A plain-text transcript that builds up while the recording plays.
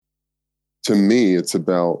to me, it's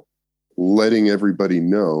about letting everybody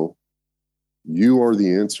know you are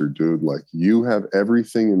the answer, dude. Like, you have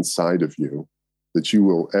everything inside of you that you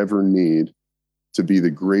will ever need to be the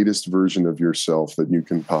greatest version of yourself that you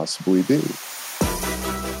can possibly be.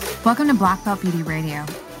 Welcome to Black Belt Beauty Radio,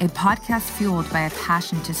 a podcast fueled by a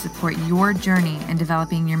passion to support your journey in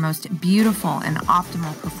developing your most beautiful and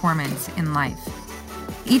optimal performance in life.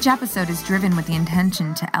 Each episode is driven with the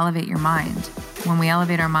intention to elevate your mind. When we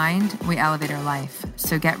elevate our mind, we elevate our life.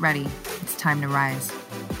 So get ready. It's time to rise.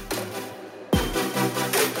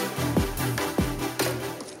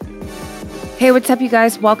 Hey, what's up, you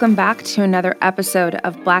guys? Welcome back to another episode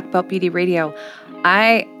of Black Belt Beauty Radio.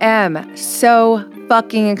 I am so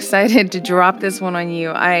fucking excited to drop this one on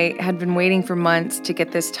you. I had been waiting for months to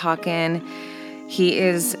get this talk in. He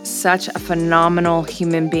is such a phenomenal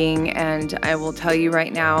human being, and I will tell you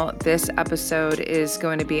right now, this episode is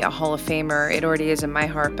going to be a Hall of Famer. It already is in my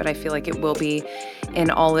heart, but I feel like it will be in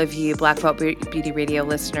all of you Black Belt Beauty Radio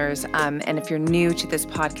listeners. And if you're new to this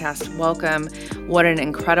podcast, welcome. What an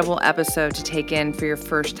incredible episode to take in for your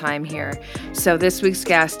first time here. So this week's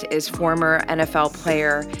guest is former NFL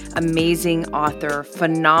player, amazing author,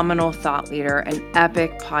 phenomenal thought leader, and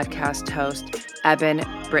epic podcast host, Eben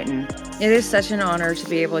Britton. It is such an honor to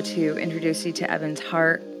be able to introduce you to Eben's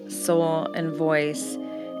heart, soul, and voice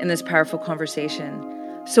in this powerful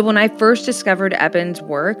conversation. So when I first discovered Eben's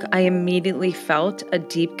work, I immediately felt a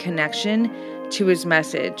deep connection to his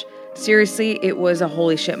message. Seriously, it was a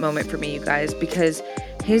holy shit moment for me, you guys, because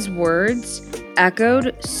his words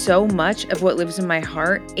echoed so much of what lives in my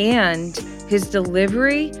heart, and his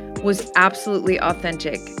delivery was absolutely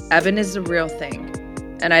authentic. Eben is the real thing.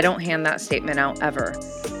 And I don't hand that statement out ever.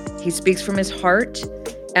 He speaks from his heart,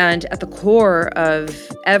 and at the core of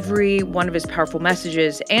every one of his powerful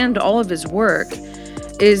messages and all of his work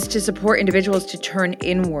is to support individuals to turn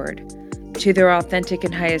inward to their authentic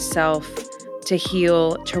and highest self, to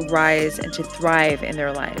heal, to rise, and to thrive in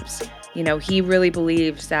their lives. You know, he really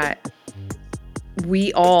believes that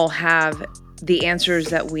we all have the answers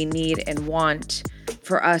that we need and want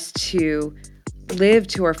for us to live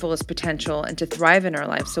to our fullest potential and to thrive in our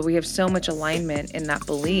lives. So we have so much alignment in that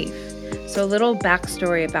belief. So a little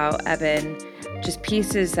backstory about Eben, just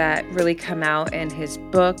pieces that really come out in his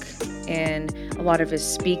book and a lot of his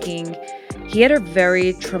speaking. He had a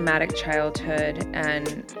very traumatic childhood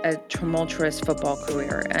and a tumultuous football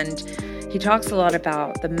career. And he talks a lot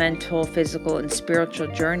about the mental, physical, and spiritual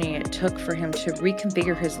journey it took for him to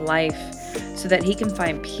reconfigure his life so that he can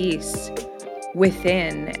find peace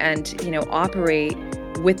within and, operate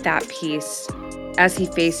with that peace as he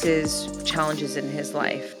faces challenges in his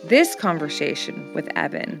life. This conversation with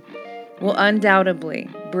Eben will undoubtedly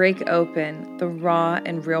break open the raw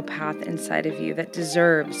and real path inside of you that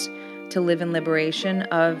deserves to live in liberation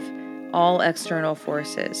of all external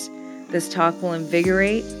forces. This talk will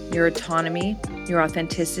invigorate your autonomy, your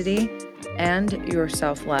authenticity, and your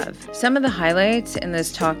self-love. Some of the highlights in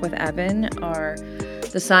this talk with Eben are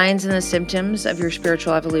the signs and the symptoms of your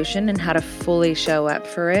spiritual evolution and how to fully show up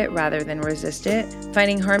for it rather than resist it.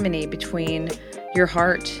 Finding harmony between your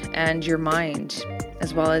heart and your mind,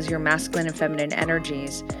 as well as your masculine and feminine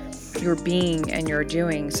energies, your being and your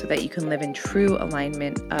doing, so that you can live in true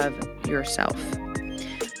alignment of yourself.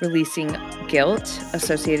 Releasing guilt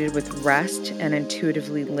associated with rest and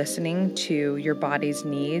intuitively listening to your body's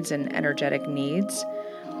needs and energetic needs.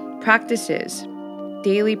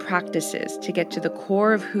 Daily practices to get to the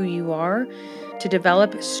core of who you are, to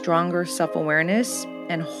develop stronger self-awareness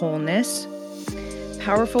and wholeness.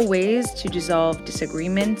 Powerful ways to dissolve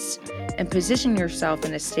disagreements and position yourself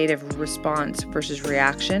in a state of response versus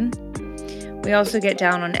reaction. We also get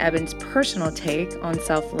down on Eben's personal take on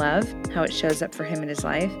self-love, how it shows up for him in his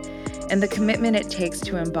life, and the commitment it takes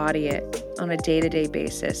to embody it on a day-to-day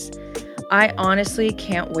basis. I honestly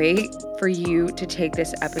can't wait for you to take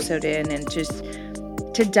this episode in and just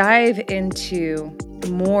to dive into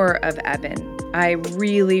more of Eben. I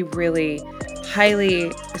really, really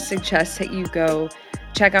highly suggest that you go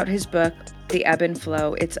check out his book, The Ebb and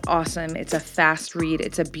Flow. It's awesome. It's a fast read.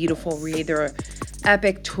 It's a beautiful read. There are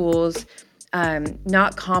epic tools,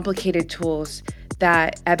 not complicated tools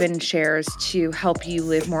that Eben shares to help you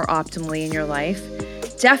live more optimally in your life.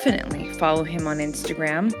 Definitely follow him on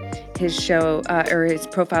Instagram. His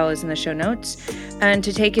profile is in the show notes. And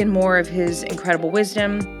to take in more of his incredible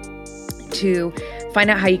wisdom, to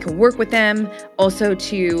find out how you can work with them, also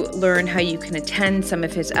to learn how you can attend some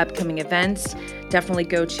of his upcoming events, definitely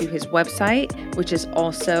go to his website, which is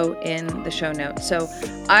also in the show notes. So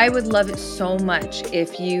I would love it so much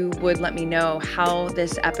if you would let me know how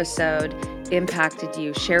this episode impacted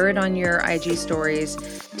you. Share it on your IG stories.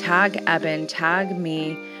 Tag Eben, tag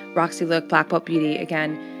me, Roxy Look, Black Belt Beauty.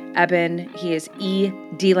 Again, Eben, he is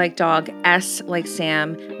E-D like dog, S like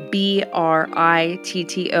Sam,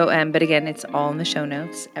 BRITTOM. But again, it's all in the show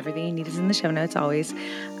notes. Everything you need is in the show notes always.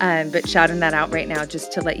 But shouting that out right now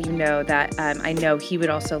just to let you know that I know he would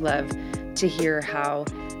also love to hear how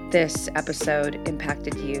this episode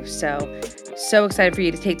impacted you. So excited for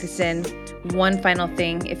you to take this in. One final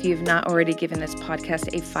thing, if you've not already given this podcast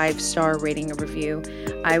a 5-star rating and review,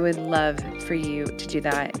 I would love for you to do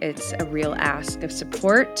that. It's a real ask of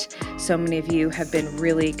support. So many of you have been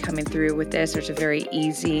really coming through with this. There's a very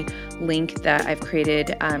easy link that I've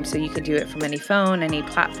created, so you can do it from any phone, any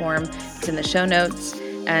platform. It's in the show notes.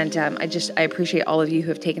 And I appreciate all of you who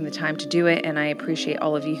have taken the time to do it, and I appreciate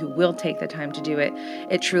all of you who will take the time to do it.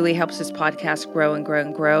 It truly helps this podcast grow and grow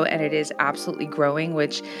and grow, and it is absolutely growing,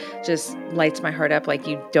 which just lights my heart up like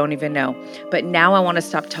you don't even know. But now I want to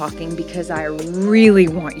stop talking because I really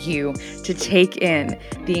want you to take in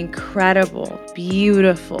the incredible,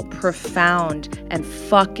 beautiful, profound, and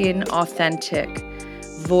fucking authentic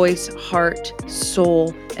voice, heart,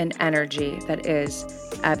 soul, and energy that is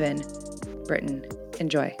Eben Britton.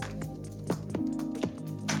 Enjoy.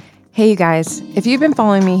 Hey, you guys, if you've been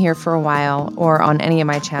following me here for a while or on any of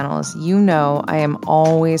my channels, you know I am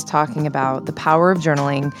always talking about the power of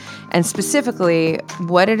journaling and specifically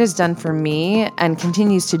what it has done for me and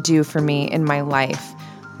continues to do for me in my life.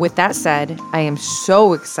 With that said, I am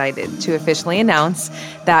so excited to officially announce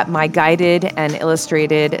that my guided and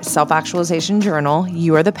illustrated self-actualization journal,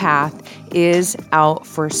 You Are the Path, is out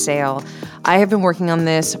for sale. I have been working on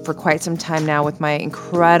this for quite some time now with my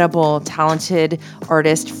incredible, talented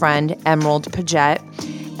artist friend, Emerald Paget,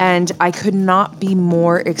 and I could not be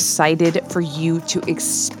more excited for you to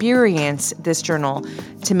experience this journal.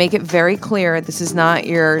 To make it very clear, this is not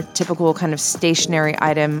your typical kind of stationary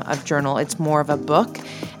item of journal. It's more of a book,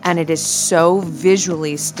 and it is so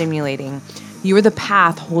visually stimulating. You Are the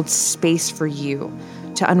Path holds space for you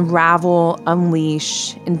to unravel,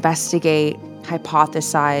 unleash, investigate,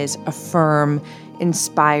 hypothesize, affirm,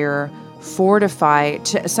 inspire, fortify,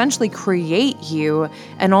 to essentially create you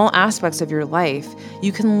in all aspects of your life.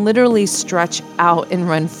 You can literally stretch out and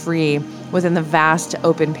run free within the vast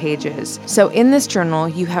open pages. So in this journal,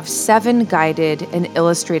 you have 7 guided and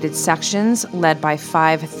illustrated sections led by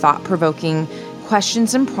 5 thought-provoking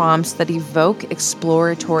questions and prompts that evoke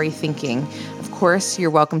exploratory thinking. Of course,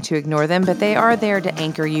 you're welcome to ignore them, but they are there to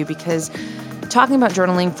anchor you because talking about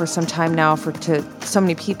journaling for some time now to so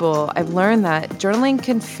many people, I've learned that journaling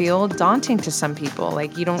can feel daunting to some people.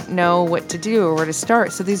 Like you don't know what to do or where to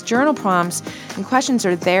start. So these journal prompts and questions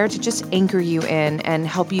are there to just anchor you in and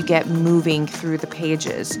help you get moving through the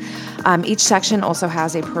pages. Each section also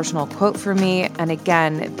has a personal quote for me. And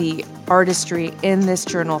again, the artistry in this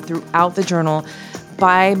journal throughout the journal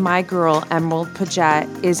by my girl, Emerald Paget,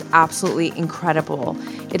 is absolutely incredible.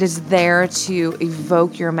 It is there to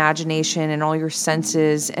evoke your imagination and all your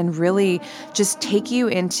senses and really just take you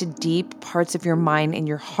into deep parts of your mind and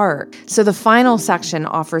your heart. So the final section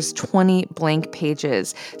offers 20 blank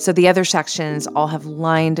pages. So the other sections all have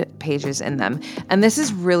lined pages in them. And this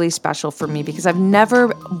is really special for me because I've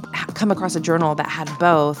never come across a journal that had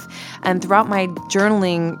both. And throughout my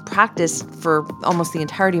journaling practice for almost the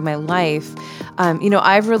entirety of my life,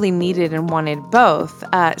 I've really needed and wanted both.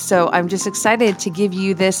 So I'm just excited to give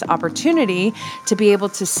you this opportunity to be able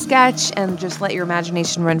to sketch and just let your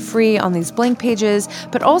imagination run free on these blank pages,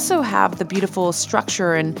 but also have the beautiful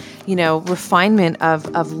structure and, refinement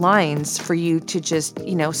of lines for you to just,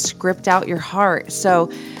 script out your heart. So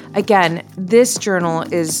again, this journal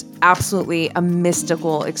is absolutely a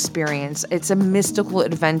mystical experience. It's a mystical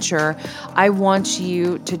adventure. I want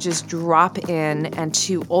you to just drop in and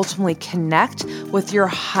to ultimately connect with your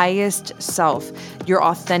highest self, your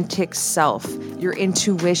authentic self, your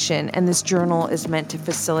intuition, and this journal is meant to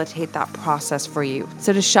facilitate that process for you.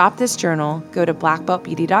 So to shop this journal, go to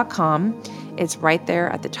blackbeltbeauty.com. It's right there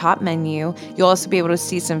at the top menu. You'll also be able to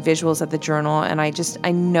see some visuals of the journal, and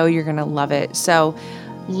I know you're going to love it. So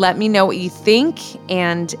let me know what you think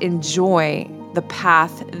and enjoy the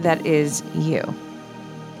path that is you.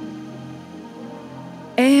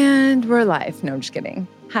 And we're live. No, I'm just kidding.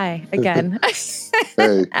 Hi again.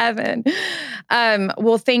 Hey. Evan.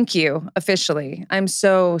 Well, thank you officially. I'm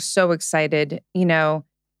so excited.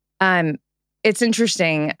 It's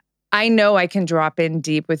interesting. I know I can drop in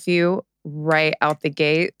deep with you right out the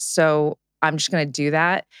gate. So I'm just going to do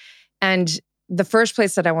that. And the first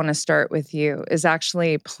place that I want to start with you is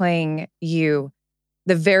actually playing you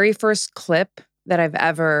the very first clip that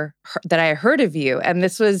I heard of you. And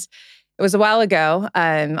it It was a while ago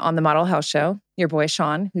on the Model House Show. Your boy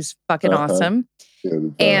Sean, who's fucking awesome. Yeah, the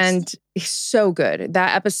best. And he's so good.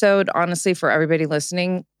 That episode, honestly, for everybody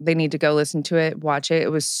listening, they need to go listen to it, watch it.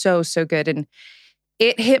 It was so, so good. And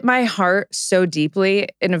it hit my heart so deeply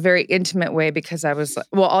in a very intimate way because I was like,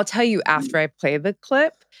 well, I'll tell you after I play the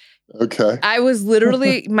clip. Okay. I was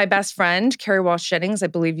literally my best friend, Carrie Walsh Jennings. I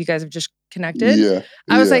believe you guys have just connected. Yeah.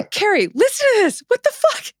 I was like, Carrie, listen to this. What the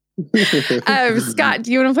fuck? Scott,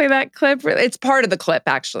 do you want to play that clip? It's part of the clip,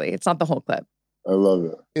 actually. It's not the whole clip. I love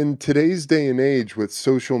it. In today's day and age with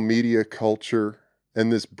social media culture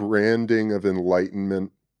and this branding of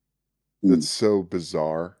enlightenment that's so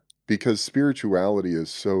bizarre because spirituality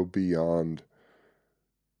is so beyond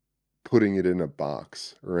putting it in a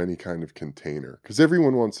box or any kind of container. Because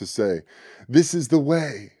everyone wants to say, this is the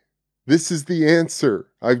way. This is the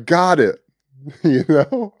answer. I've got it. You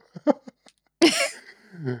know?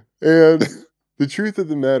 And the truth of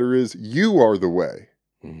the matter is, you are the way.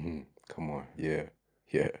 Mm-hmm. Come on. Yeah.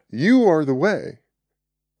 Yeah. You are the way.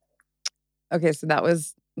 Okay, so that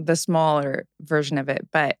was the smaller version of it.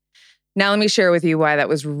 But now let me share with you why that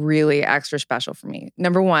was really extra special for me.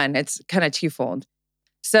 Number one, it's kind of twofold.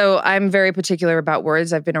 So I'm very particular about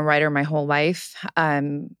words. I've been a writer my whole life.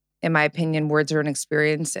 In my opinion, words are an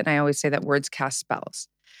experience. And I always say that words cast spells.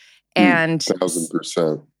 And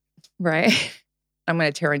 1,000%. Right? I'm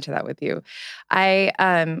going to tear into that with you.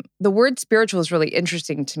 The word spiritual is really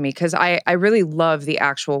interesting to me because I really love the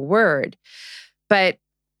actual word. But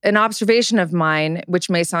an observation of mine, which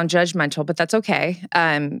may sound judgmental, but that's okay.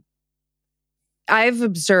 I've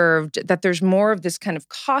observed that there's more of this kind of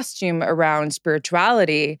costume around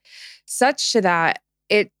spirituality, such that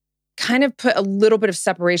it kind of put a little bit of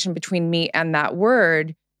separation between me and that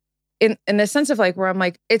word. In the sense of like where I'm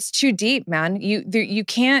like, it's too deep, man. You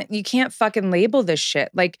can't fucking label this shit.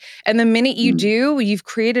 Like, and the minute you do, you've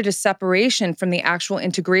created a separation from the actual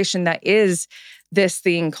integration that is this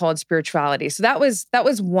thing called spirituality. So that was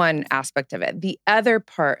one aspect of it. The other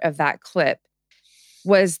part of that clip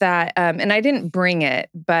was that, and I didn't bring it,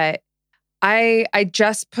 but I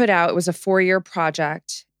just put out, it was a 4-year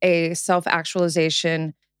project, a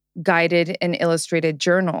self-actualization guided and illustrated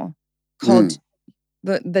journal called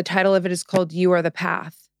The title of it is called You Are the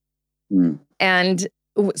Path. And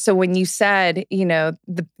so when you said, you know,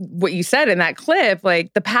 what you said in that clip,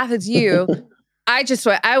 like the path is you, I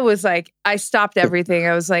was like, I stopped everything.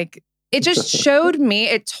 I was like, it just showed me,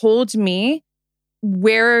 it told me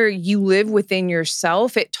where you live within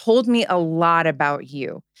yourself. It told me a lot about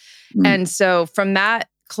you. And so from that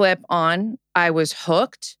clip on, I was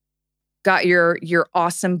hooked. Got your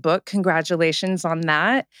awesome book. Congratulations on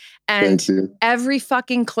that. And every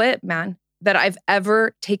fucking clip, man, that I've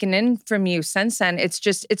ever taken in from you since then, it's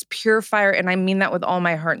pure fire. And I mean that with all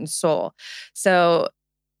my heart and soul. So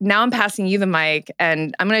now I'm passing you the mic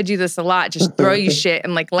and I'm going to do this a lot. Just throw you shit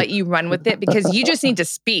and like let you run with it because you just need to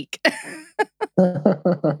speak. Thank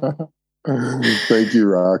you,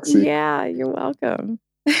 Roxy. Yeah, you're welcome.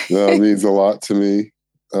 No, it means a lot to me.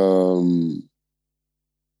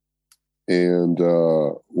 And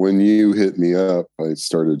when you hit me up, I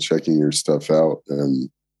started checking your stuff out, and I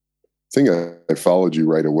think I followed you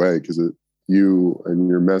right away because you and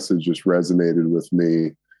your message just resonated with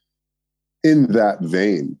me in that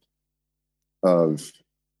vein of.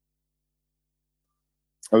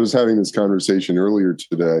 I was having this conversation earlier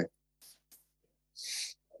today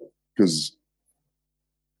because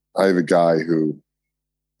I have a guy who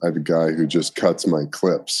just cuts my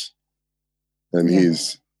clips, and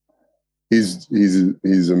he's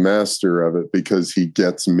a master of it because he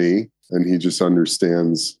gets me and he just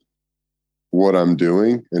understands what I'm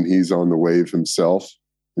doing, and he's on the wave himself.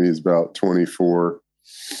 And he's about 24.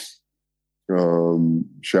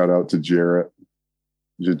 Shout out to Jarrett.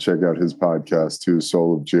 You should check out his podcast too,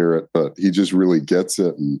 Soul of Jarrett. But he just really gets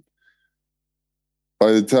it. And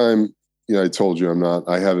by the time, I told you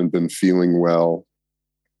I haven't been feeling well.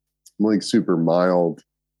 I'm like super mild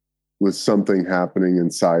with something happening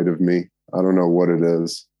inside of me. I don't know what it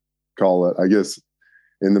is. Call it, I guess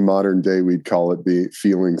in the modern day, we'd call it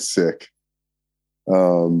feeling sick.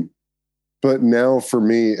 But now for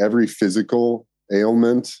me, every physical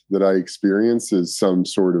ailment that I experience is some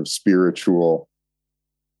sort of spiritual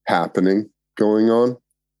happening going on.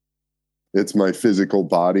 It's my physical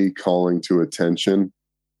body calling to attention,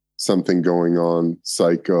 something going on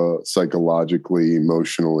psychologically,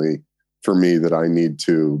 emotionally for me that I need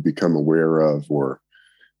to become aware of, or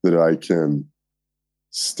that I can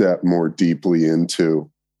step more deeply into.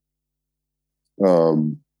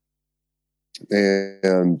 And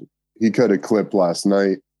he cut a clip last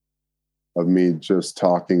night of me just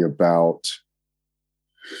talking about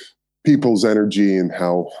people's energy and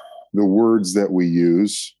how the words that we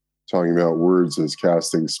use, talking about words as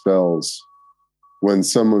casting spells, when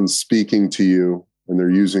someone's speaking to you and they're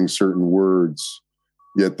using certain words,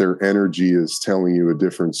 yet their energy is telling you a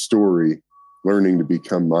different story, learning to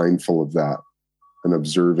become mindful of that and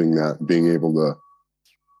observing that, and being able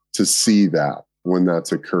to see that when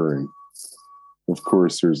that's occurring. Of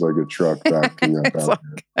course, there's like a truck backing up out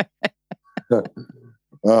here.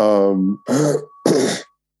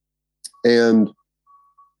 And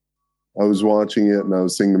I was watching it and I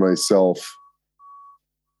was thinking to myself,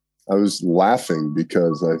 I was laughing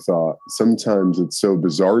because I thought sometimes it's so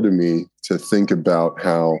bizarre to me to think about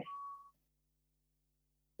how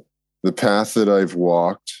the path that I've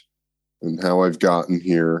walked and how I've gotten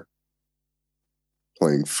here,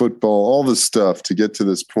 playing football, all this stuff to get to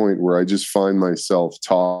this point where I just find myself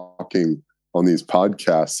talking on these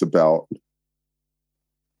podcasts about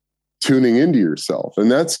tuning into yourself.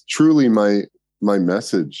 And that's truly my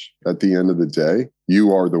message at the end of the day.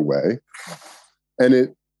 You are the way. And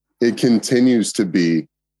it continues to be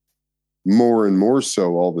more and more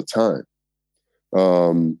so all the time.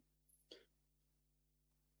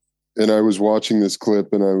 And I was watching this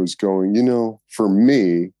clip and I was going, for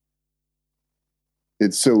me,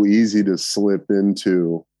 it's so easy to slip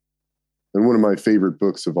into, and one of my favorite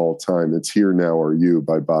books of all time, it's Here Now Are You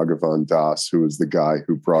by Bhagavan Das, who is the guy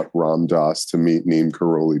who brought Ram Dass to meet Neem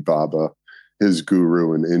Karoli Baba, his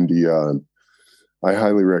guru in India. And I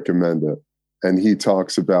highly recommend it. And he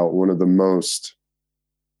talks about one of the most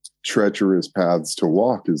treacherous paths to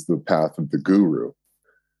walk is the path of the guru,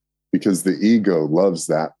 because the ego loves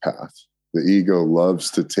that path. The ego loves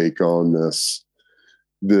to take on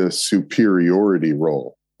the superiority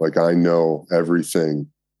role. Like, I know everything.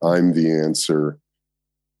 I'm the answer.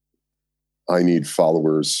 I need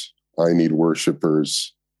followers. I need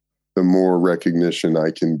worshipers. The more recognition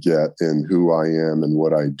I can get in who I am and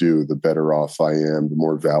what I do, the better off I am, the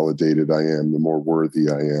more validated I am, the more worthy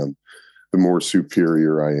I am, the more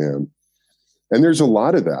superior I am. And there's a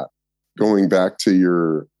lot of that. Going back to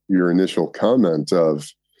your initial comment of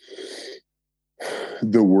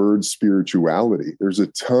the word spirituality, there's a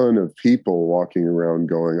ton of people walking around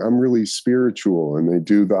going, I'm really spiritual, and they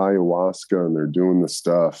do the ayahuasca and they're doing the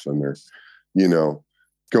stuff and they're,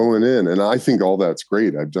 going in. And I think all that's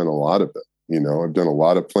great. I've done a lot of it. I've done a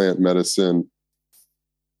lot of plant medicine.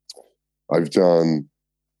 I've done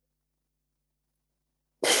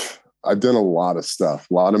a lot of stuff,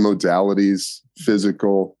 a lot of modalities,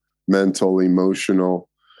 physical, mental, emotional,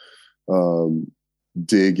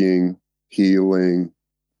 digging, healing,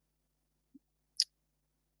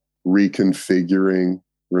 reconfiguring,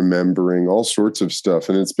 remembering, all sorts of stuff.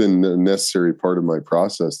 And it's been a necessary part of my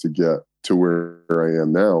process to get to where I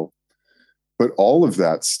am now. But all of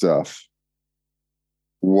that stuff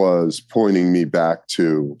was pointing me back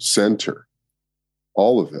to center.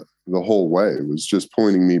 All of it, the whole way, was just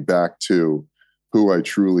pointing me back to who I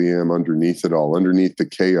truly am underneath it all, underneath the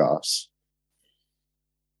chaos.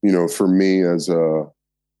 For me as a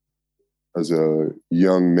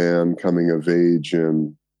young man coming of age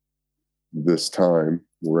in this time,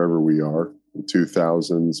 wherever we are, the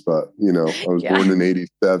 2000s, but I was born in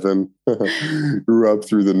 87, grew up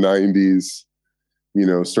through the 90s,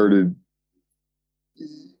 started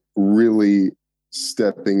really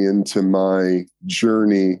stepping into my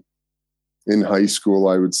journey in high school,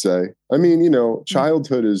 I would say. I mean,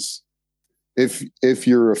 childhood is, if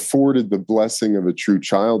you're afforded the blessing of a true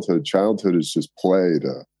childhood is just play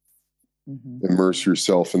to immerse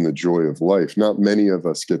yourself in the joy of life. Not many of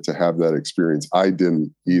us get to have that experience. I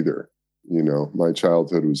didn't either. My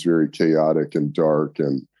childhood was very chaotic and dark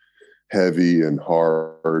and heavy and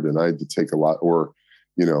hard. And I had to take a lot,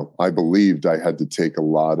 I believed I had to take a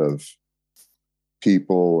lot of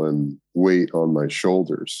people and weight on my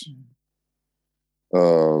shoulders.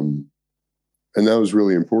 And that was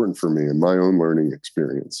really important for me in my own learning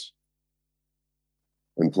experience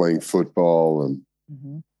and playing football and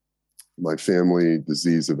my family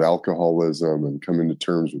disease of alcoholism and coming to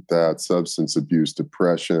terms with that, substance abuse,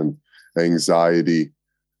 depression, anxiety.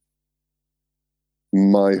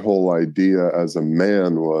 My whole idea as a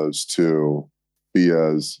man was to be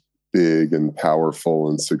as big and powerful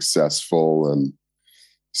and successful and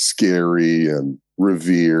scary and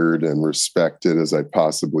revered and respected as I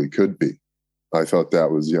possibly could be. I thought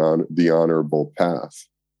that was the honorable path,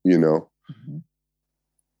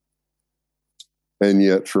 And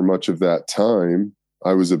yet for much of that time,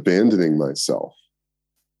 I was abandoning myself.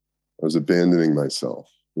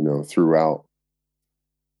 Throughout.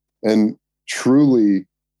 And truly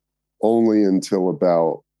only until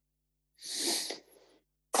about,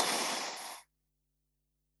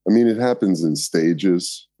 mean, it happens in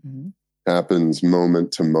stages, happens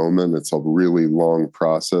moment to moment. It's a really long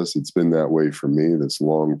process. It's been that way for me, this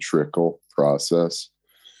long trickle process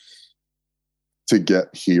to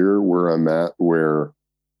get here where I'm at, where,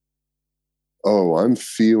 oh, I'm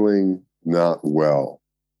feeling not well.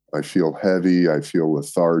 I feel heavy. I feel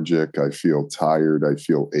lethargic. I feel tired. I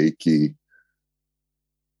feel achy.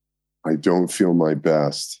 I don't feel my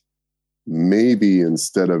best. Maybe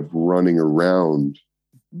instead of running around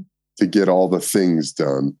to get all the things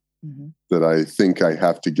done that I think I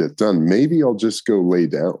have to get done, maybe I'll just go lay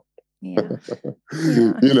down. Yeah.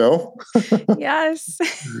 You know? Yes.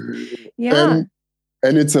 Yeah.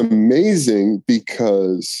 And it's amazing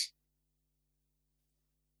because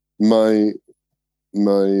my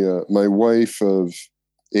wife of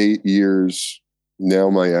 8 years, now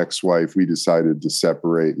my ex-wife, we decided to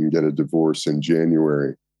separate and get a divorce in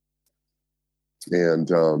January. And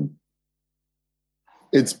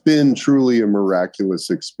it's been truly a miraculous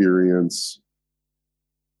experience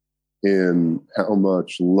in how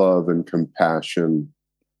much love and compassion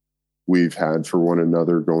we've had for one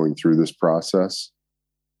another going through this process.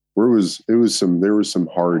 There were some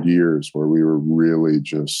hard years where we were really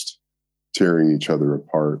just tearing each other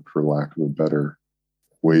apart, for lack of a better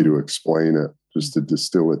way to explain it, just to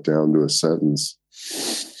distill it down to a sentence.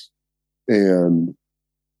 And,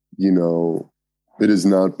 you know, it has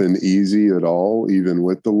not been easy at all, even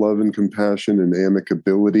with the love and compassion and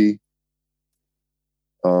amicability.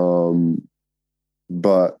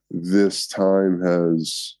 But this time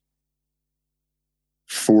has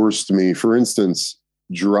forced me, for instance,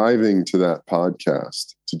 driving to that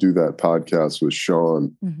podcast, to do that podcast with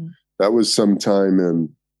Sean. That was sometime in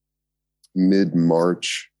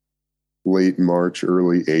mid-March, late March,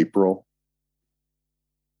 early April.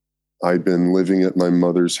 I'd been living at my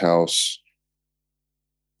mother's house.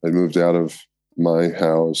 I moved out of my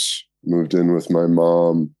house, moved in with my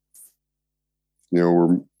mom. You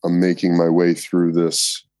know, I'm making my way through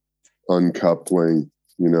this uncoupling,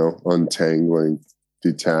 you know, untangling,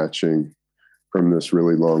 detaching from this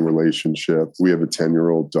really long relationship. We have a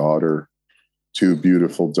 10-year-old daughter, 2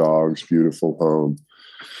 beautiful dogs, beautiful home.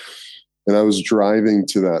 And I was driving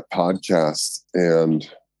to that podcast and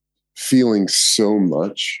feeling so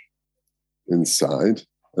much inside.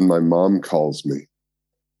 And my mom calls me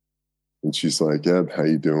and she's like, "Eb, how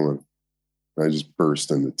you doing?" And I just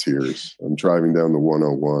burst into tears. I'm driving down the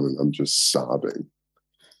 101 and I'm just sobbing.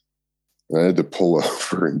 And I had to pull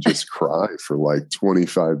over and just cry for like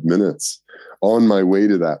 25 minutes on my way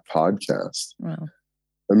to that podcast. Wow.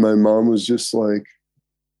 And my mom was just like,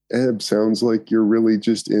 "Eb, sounds like you're really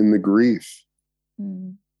just in the grief."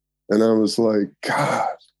 And I was like,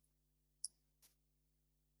 God,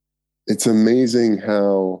 it's amazing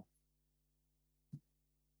how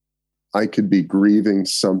I could be grieving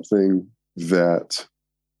something that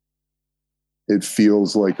it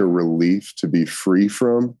feels like a relief to be free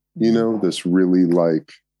from, you know, this really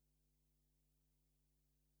like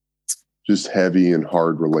just heavy and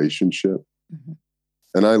hard relationship.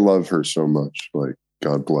 And I love her so much. Like,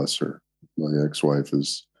 God bless her. My ex-wife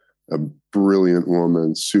is a brilliant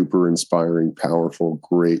woman, super inspiring, powerful,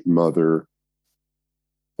 great mother.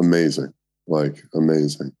 Amazing, like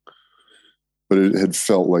amazing. But it had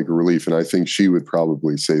felt like a relief. And I think she would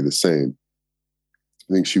probably say the same.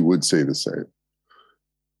 I think she would say the same.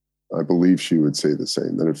 I believe she would say the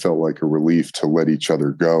same, that it felt like a relief to let each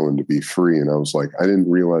other go and to be free. And I was like, I didn't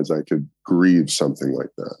realize I could grieve something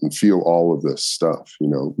like that and feel all of this stuff, you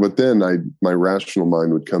know. But then my rational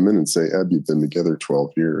mind would come in and say, Eb, you've been together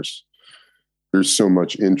 12 years. There's so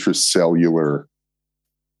much intracellular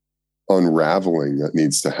unraveling that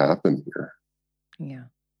needs to happen here. Yeah.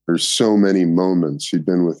 There's so many moments. She'd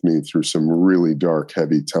been with me through some really dark,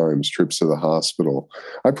 heavy times, trips to the hospital.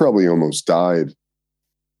 I probably almost died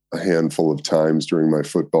a handful of times during my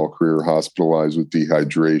football career, hospitalized with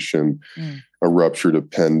dehydration, a ruptured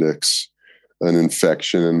appendix, an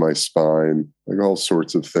infection in my spine, like all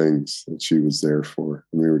sorts of things that she was there for,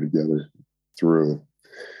 and we were together through.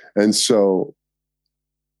 And so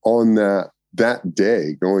on that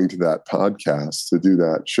day, going to that podcast to do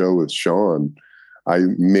that show with Sean, I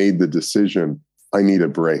made the decision, I need a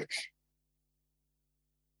break.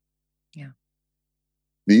 Yeah.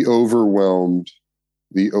 The overwhelm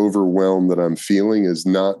that I'm feeling is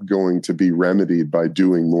not going to be remedied by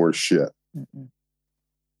doing more shit.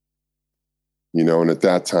 You know, and at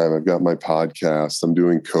that time, I've got my podcast, I'm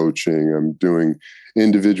doing coaching, I'm doing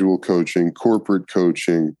individual coaching, corporate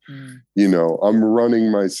coaching. You know, I'm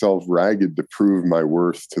running myself ragged to prove my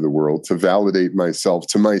worth to the world, to validate myself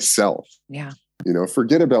to myself. Yeah. You know,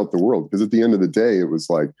 forget about the world, because at the end of the day, it was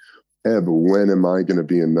like, Eb, when am I going to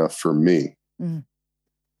be enough for me? Mm.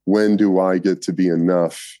 When do I get to be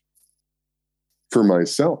enough for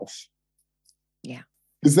myself? Yeah.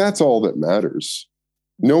 Because that's all that matters.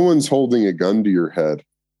 No one's holding a gun to your head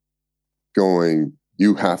going,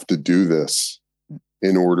 you have to do this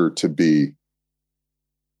in order to be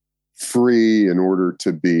free, in order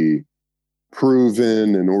to be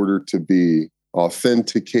proven, in order to be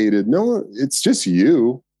authenticated. No, it's just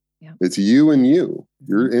you. Yeah. It's you and you.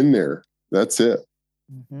 You're in there. That's it.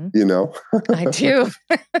 Mm-hmm. You know? I do.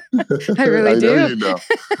 I really do. I know you know.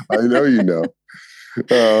 I know you know.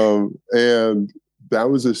 And that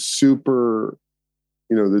was a super,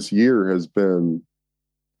 this year has been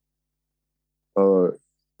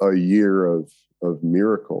a year of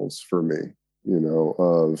miracles for me,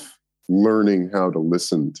 of learning how to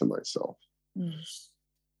listen to myself. Mm.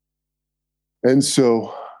 And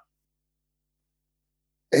so,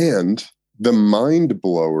 and the mind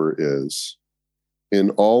blower is in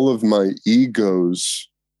all of my egos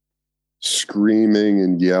screaming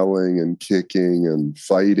and yelling and kicking and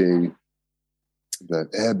fighting that,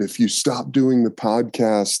 Eb, if you stop doing the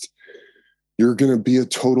podcast, you're going to be a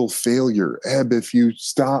total failure. Eb, if you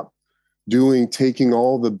stop taking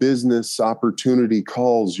all the business opportunity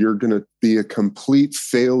calls, you're going to be a complete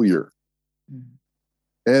failure.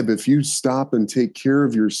 Mm-hmm. Eb, if you stop and take care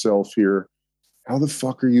of yourself here, how the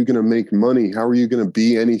fuck are you going to make money? How are you going to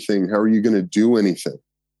be anything? How are you going to do anything?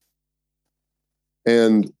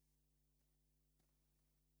 And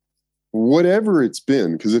whatever it's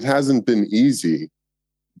been, because it hasn't been easy,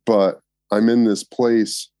 but I'm in this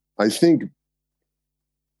place, I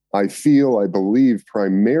believe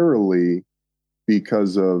primarily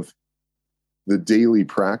because of the daily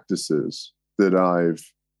practices that I've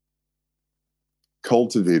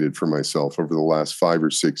cultivated for myself over the last 5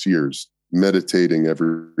 or 6 years, meditating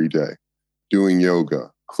every day, doing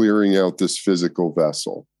yoga, clearing out this physical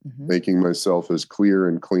vessel, mm-hmm. making myself as clear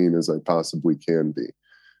and clean as I possibly can be,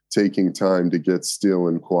 taking time to get still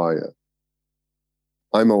and quiet.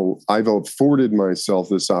 I've afforded myself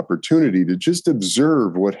this opportunity to just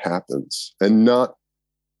observe what happens and not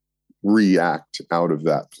react out of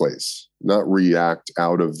that place, not react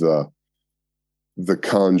out of the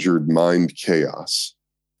conjured mind chaos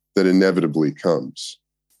that inevitably comes,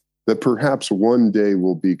 that perhaps one day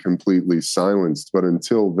will be completely silenced. But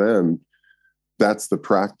until then, that's the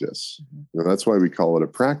practice. Mm-hmm. That's why we call it a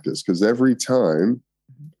practice, because every time,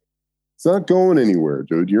 it's not going anywhere,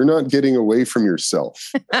 dude. You're not getting away from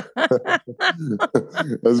yourself.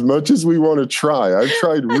 As much as we want to try, I've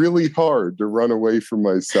tried really hard to run away from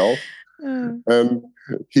myself, and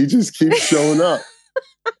he just keeps showing up.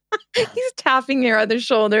 He's tapping your other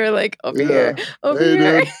shoulder, like, over here, over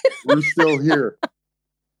here. Dude, we're still here.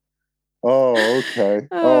 Oh, okay.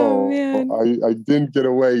 Oh man. I didn't get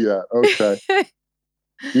away yet. Okay.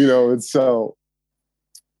 And so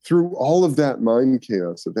through all of that mind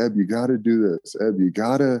chaos of, Eb, you got to do this. Eb, you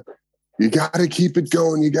got to keep it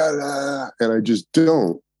going. You got to, and I just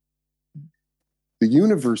don't. The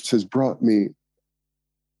universe has brought me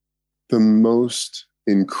the most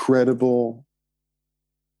incredible,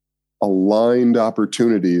 aligned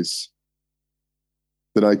opportunities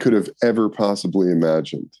that I could have ever possibly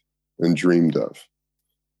imagined and dreamed of.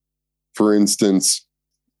 For instance,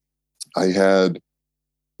 I had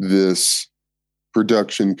this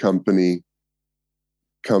production company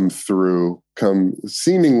come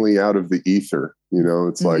seemingly out of the ether. It's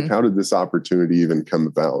mm-hmm. like, how did this opportunity even come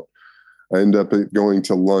about? I end up going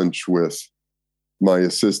to lunch with my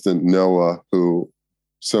assistant, Noah, who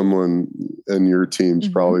someone in your team's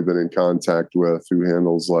mm-hmm. probably been in contact with, who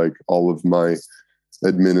handles like all of my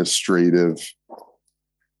administrative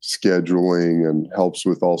scheduling and helps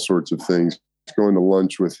with all sorts of things. Going to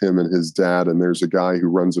lunch with him and his dad, and there's a guy who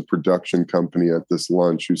runs a production company at this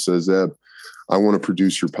lunch who says, Eb, I want to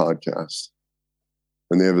produce your podcast.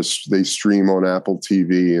 And they stream on Apple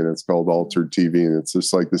TV, and it's called Altered TV. And it's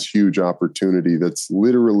just like this huge opportunity that's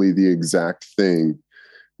literally the exact thing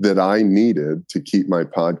that I needed to keep my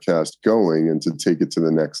podcast going and to take it to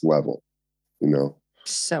the next level,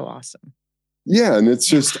 So awesome. Yeah. And it's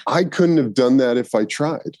just, I couldn't have done that if I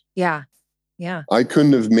tried. Yeah. Yeah. I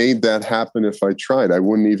couldn't have made that happen if I tried. I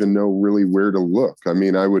wouldn't even know really where to look. I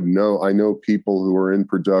mean, I know people who are in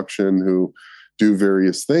production who do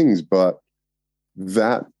various things, but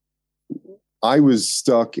that I was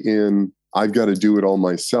stuck in, I've got to do it all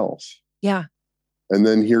myself. Yeah. And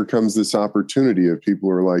then here comes this opportunity of people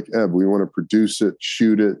who are like, Eb, we want to produce it,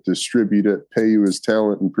 shoot it, distribute it, pay you as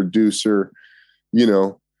talent and producer,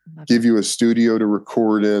 give you a studio to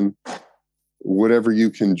record in. Whatever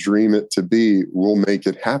you can dream it to be, we'll make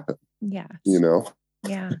it happen. Yeah.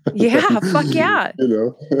 Yeah. Yeah. Fuck yeah. You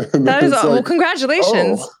know, That is, it's well, like,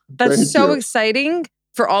 congratulations. oh, That's thank so you. exciting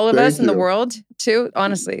for all of Thank us in the you. world too.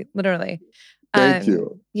 Honestly, literally. Thank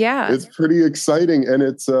you. Yeah. It's pretty exciting, and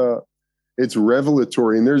it's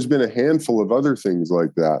revelatory. And there's been a handful of other things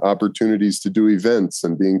like that, opportunities to do events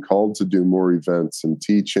and being called to do more events and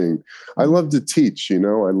teaching. I love to teach, you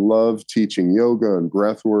know, I love teaching yoga and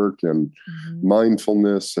breath work and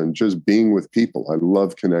mindfulness and just being with people. I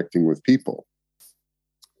love connecting with people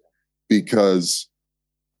because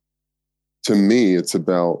to me, it's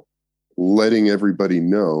about letting everybody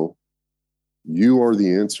know you are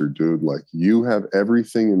the answer, dude. Like, you have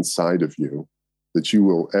everything inside of you that you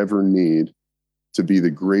will ever need to be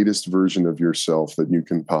the greatest version of yourself that you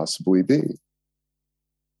can possibly be.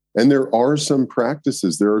 And there are some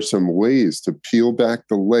practices, there are some ways to peel back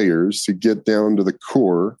the layers to get down to the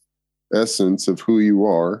core essence of who you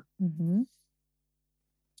are. Mm-hmm.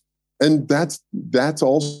 And that's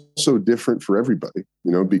also different for everybody,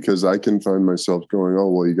 you know, because I can find myself going, oh,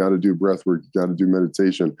 well, you got to do breath work, you got to do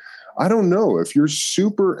meditation. I don't know. If you're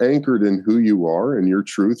super anchored in who you are and your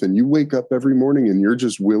truth, and you wake up every morning and you're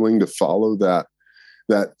just willing to follow that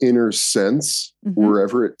inner sense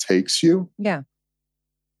wherever it takes you. Yeah.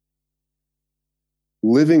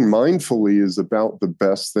 Living mindfully is about the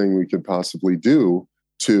best thing we could possibly do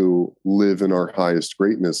to live in our highest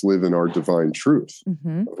greatness, live in our divine truth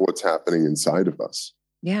of what's happening inside of us.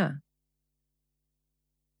 Yeah.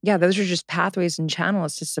 Yeah, those are just pathways and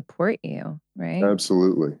channels to support you, right?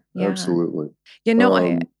 Absolutely. Yeah. Absolutely. You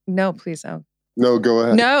know, no, please. Oh. No, go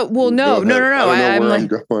ahead. No, well, no. I don't know I'm where like, I'm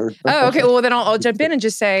going. oh, okay. Well, then I'll jump in and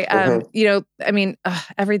just say, you know, I mean,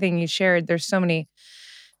 everything you shared, there's so many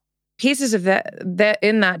pieces of that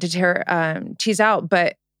in that to tease out.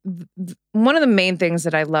 But one of the main things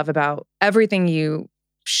that I love about everything you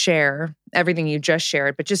share, everything you just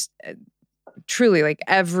shared, but just truly like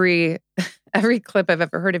every clip I've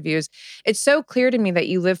ever heard of you, is it's so clear to me that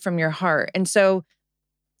you live from your heart. And so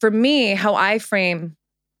for me, how I frame,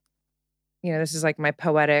 you know, this is like my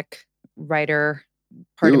poetic writer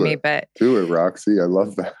part of me, but do it, Roxy. I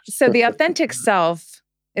love that. So the authentic self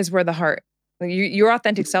is where the heart, your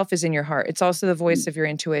authentic self is in your heart. It's also the voice of your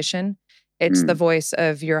intuition. It's the voice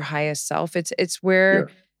of your highest self. It's where,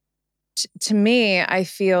 to me, I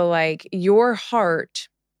feel like your heart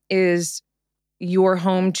is your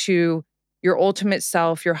home to your ultimate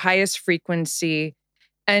self, your highest frequency,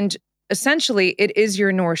 and essentially, it is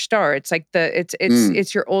your North Star. It's like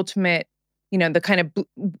it's your ultimate, you know, the kind of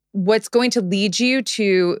what's going to lead you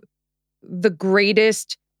to the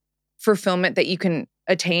greatest fulfillment that you can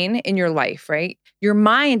attain in your life, right? Your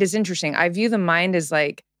mind is interesting. I view the mind as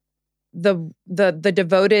like the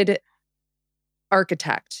devoted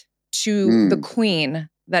architect to the queen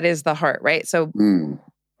that is the heart, right? So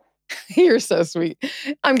you're so sweet.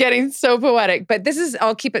 I'm getting so poetic, but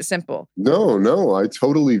I'll keep it simple. No, I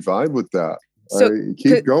totally vibe with that. So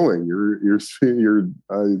keep going.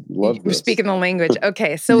 I love this. You're speaking the language.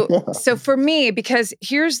 Okay. So, so for me, because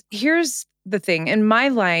here's the thing in my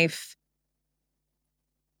life,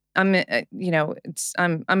 I'm in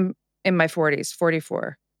my 40s,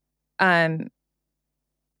 44. And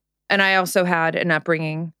I also had an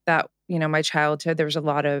upbringing that, you know, my childhood, there was a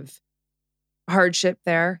lot of hardship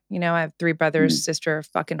there. You know, I have 3 brothers, sister,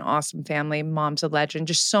 fucking awesome family. Mom's a legend.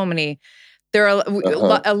 Just so many. There are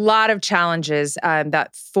a lot of challenges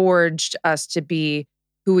that forged us to be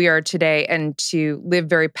who we are today and to live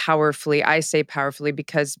very powerfully. I say powerfully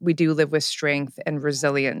because we do live with strength and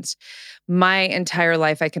resilience. My entire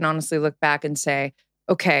life, I can honestly look back and say,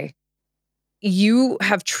 okay, you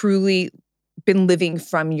have truly been living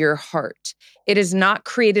from your heart. It has not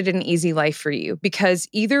created an easy life for you because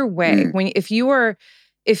either way, if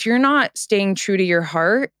you're not staying true to your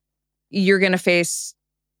heart, you're going to face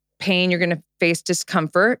pain, you're going to face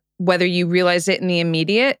discomfort, whether you realize it in the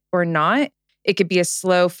immediate or not. It could be a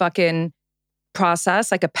slow fucking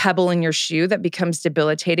process, like a pebble in your shoe that becomes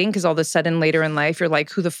debilitating because all of a sudden later in life, you're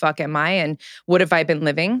like, who the fuck am I? And what have I been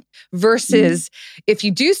living? Versus if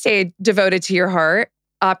you do stay devoted to your heart,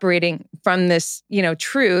 operating from this, you know,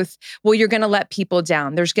 truth, well, you're going to let people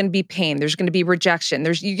down. There's going to be pain. There's going to be rejection.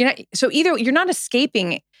 So either you're not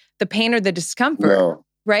escaping the pain or the discomfort,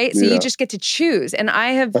 right? So you just get to choose. And I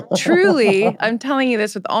have truly, I'm telling you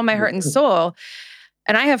this with all my heart and soul,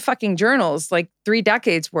 and I have fucking journals, like 3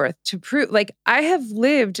 decades worth to prove, like I have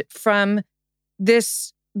lived from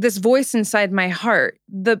this voice inside my heart.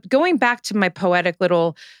 Going back to my poetic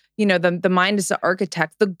little, you know, the mind is the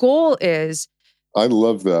architect. The goal is, I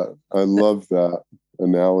love that. I love that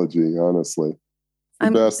analogy, honestly.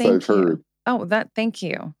 The best I've heard. Oh, thank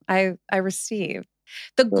you. I received.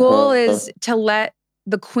 The goal is to let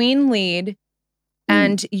the queen lead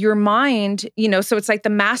and your mind, so it's like the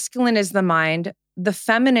masculine is the mind, the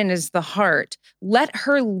feminine is the heart. Let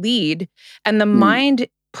her lead, and the mind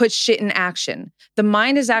puts shit in action. The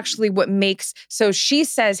mind is actually what makes, so she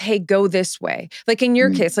says, hey, go this way. Like in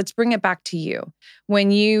your case, let's bring it back to you.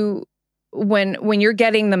 When you're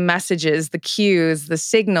getting the messages, the cues, the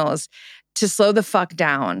signals to slow the fuck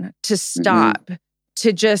down, to stop,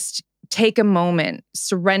 to just take a moment,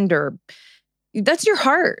 surrender. That's your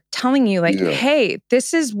heart telling you like, hey,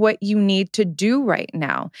 this is what you need to do right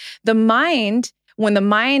now. The mind, when the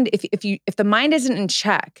mind, if the mind isn't in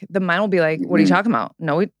check, the mind will be like, what are you talking about?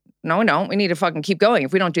 No, we don't. We need to fucking keep going.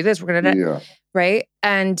 If we don't do this, we're going to, right?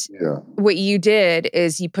 And what you did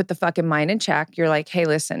is you put the fucking mind in check. You're like, hey,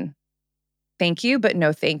 listen, thank you, but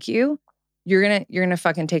no thank you. You're gonna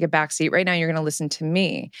fucking take a back seat right now. You're gonna listen to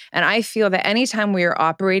me. And I feel that anytime we are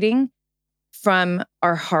operating from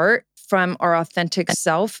our heart, from our authentic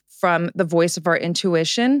self, from the voice of our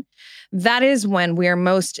intuition, that is when we are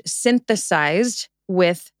most synthesized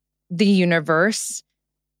with the universe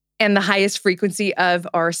and the highest frequency of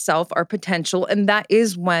our self, our potential. And that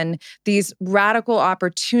is when these radical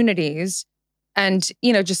opportunities and,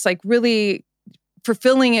 just like really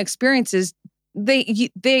fulfilling experiences, they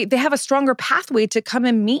have a stronger pathway to come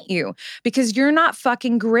and meet you, because you're not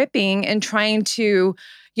fucking gripping and trying to,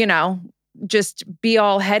 just be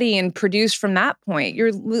all heady and produce from that point.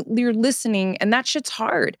 You're listening, and that shit's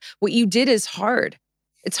hard. What you did is hard.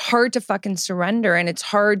 It's hard to fucking surrender, and it's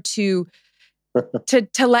hard to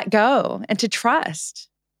let go and to trust.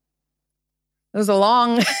 It was a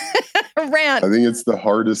long rant. I think it's the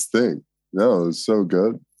hardest thing. No, it was so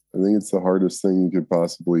good. I think it's the hardest thing you could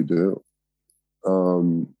possibly do.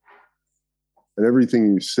 And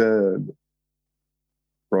everything you said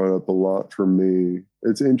brought up a lot for me.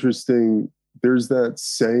 It's interesting. There's that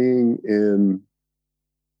saying in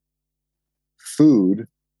food,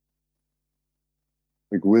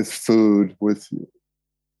 like with food, with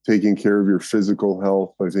taking care of your physical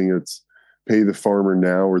health. I think it's pay the farmer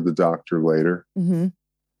now or the doctor later. And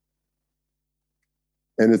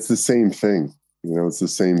it's the same thing. It's the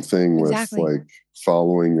same thing with like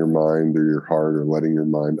following your mind or your heart or letting your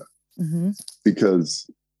mind. Because,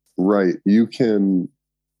 you can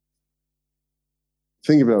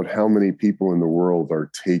think about how many people in the world are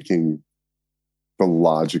taking the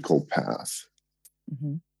logical path.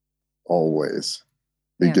 Always.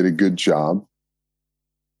 They get a good job,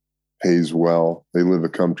 pays well, they live a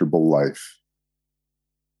comfortable life.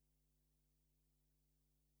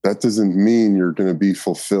 That doesn't mean you're going to be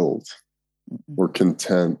fulfilled or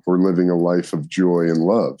content or living a life of joy and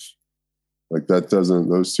love. Like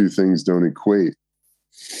those two things don't equate.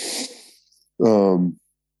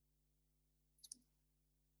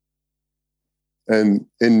 And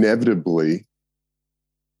inevitably,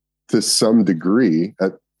 to some degree,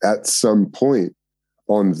 at some point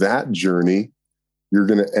on that journey, you're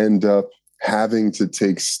going to end up having to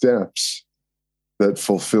take steps that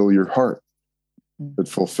fulfill your heart, that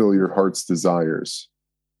fulfill your heart's desires.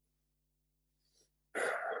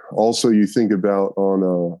 Also, you think about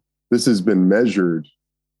this has been measured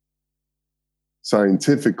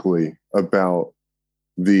scientifically about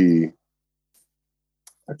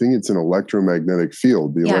I think it's an electromagnetic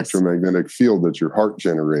field. The electromagnetic field that your heart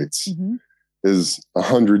generates is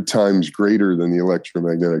 100 times greater than the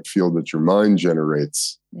electromagnetic field that your mind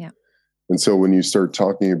generates. And so when you start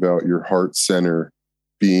talking about your heart center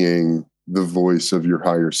being the voice of your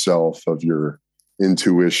higher self, of your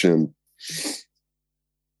intuition,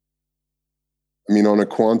 I mean, on a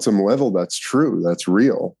quantum level, that's true. That's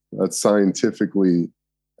real. That's scientifically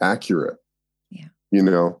accurate.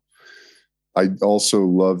 I also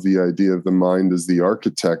love the idea of the mind as the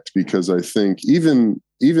architect, because I think even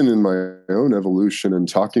in my own evolution and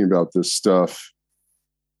talking about this stuff,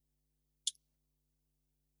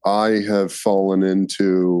 I have fallen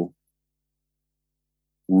into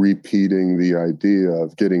repeating the idea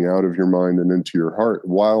of getting out of your mind and into your heart.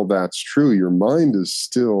 While that's true, your mind is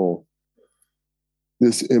still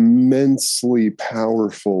this immensely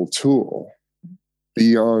powerful tool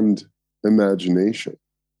beyond imagination.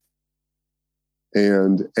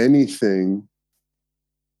 And anything,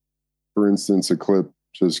 for instance, a clip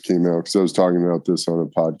just came out because I was talking about this on a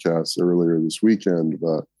podcast earlier this weekend,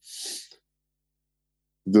 but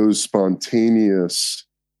those spontaneous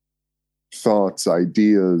thoughts,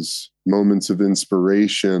 ideas, moments of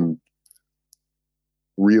inspiration,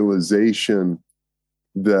 realization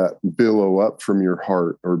that billow up from your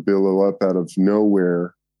heart or billow up out of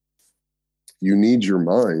nowhere, you need your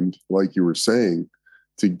mind, like you were saying,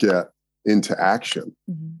 to get into action.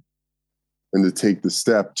 and to take the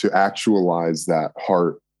step to actualize that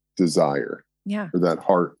heart desire. Yeah. Or that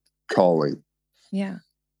heart calling. Yeah.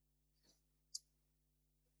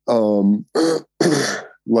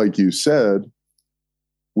 Like you said,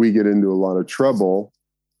 we get into a lot of trouble.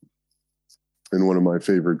 And one of my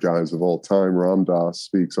favorite guys of all time, Ram Dass,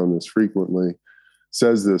 speaks on this frequently,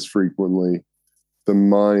 says this frequently. The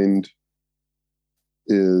mind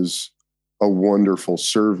is a wonderful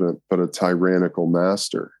servant, but a tyrannical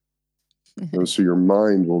master. So your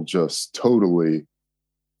mind will just totally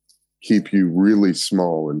keep you really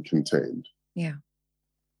small and contained. Yeah.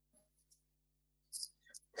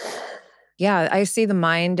 Yeah, I see the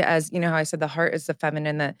mind as, how I said the heart is the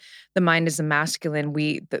feminine, the mind is the masculine.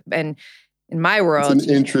 And in my world, it's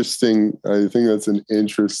I think that's an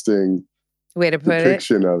interesting way to put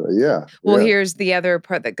depiction of it. Yeah. Well, here's the other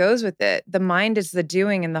part that goes with it. The mind is the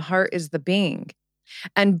doing and the heart is the being.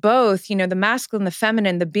 And both, the masculine, the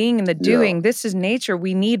feminine, the being and the doing, this is nature.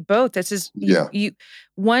 We need both. This is,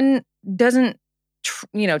 one doesn't,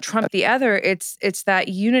 trump the other. It's that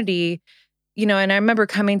unity, and I remember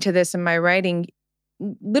coming to this in my writing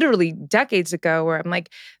literally decades ago where I'm like,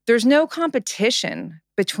 there's no competition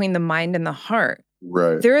between the mind and the heart.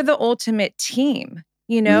 Right. They're the ultimate team,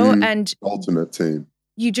 and ultimate team.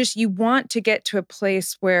 You want to get to a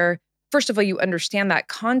place where, first of all, you understand that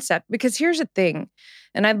concept, because here's the thing,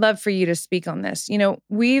 and I'd love for you to speak on this.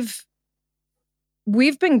 We've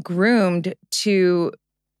been groomed to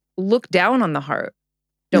look down on the heart.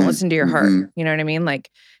 Don't listen to your heart. You know what I mean? Like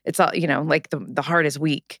it's all, like the heart is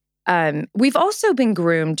weak. We've also been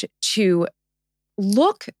groomed to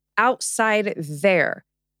look outside there.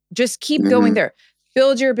 Just keep going there.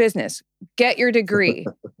 Build your business. Get your degree.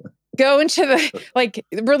 Go into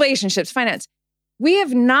the relationships, finance. We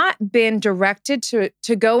have not been directed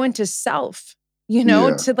to go into self,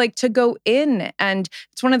 to go in. And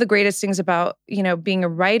it's one of the greatest things about, being a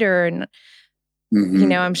writer. And,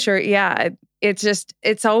 I'm sure,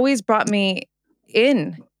 it's always brought me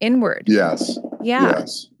inward. Yes. Yeah.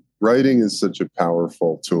 Yes. Writing is such a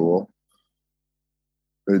powerful tool.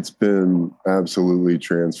 It's been absolutely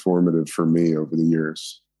transformative for me over the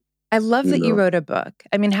years. I love that you wrote a book.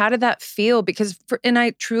 I mean, how did that feel? Because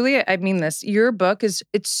I mean this, your book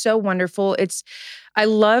it's so wonderful. I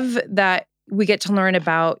love that we get to learn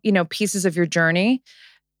about, pieces of your journey.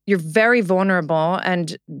 You're very vulnerable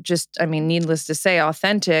and needless to say,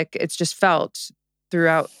 authentic. It's just felt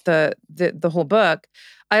throughout the whole book.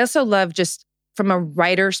 I also love, just from a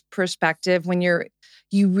writer's perspective, when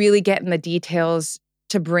you really get in the details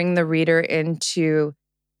to bring the reader into,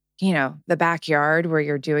 the backyard where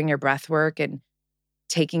you're doing your breath work and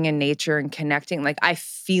taking in nature and connecting. Like, I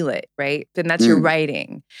feel it, right? Then that's your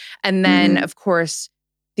writing. And then, of course,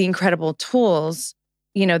 the incredible tools,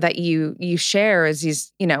 that you share as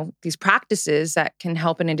these practices that can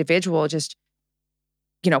help an individual just,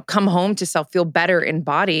 come home to self, feel better in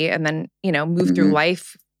body, and then, move through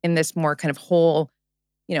life in this more kind of whole,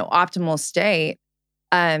 optimal state.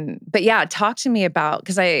 But yeah, talk to me about,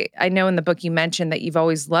 because I know in the book you mentioned that you've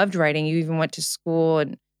always loved writing. You even went to school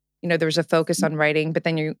and, there was a focus on writing, but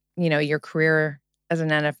then your career as an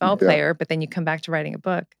NFL player, but then you come back to writing a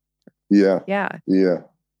book. Yeah. Yeah. Yeah.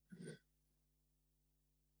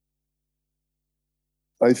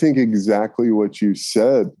 I think exactly what you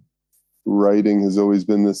said. Writing has always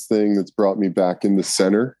been this thing that's brought me back in the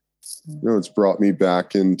center. It's brought me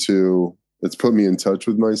back it's put me in touch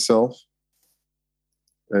with myself.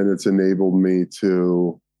 And it's enabled me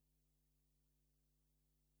to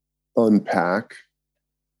unpack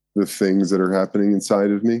the things that are happening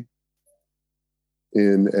inside of me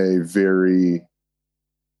in a very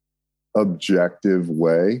objective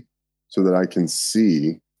way so that I can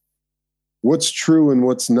see what's true and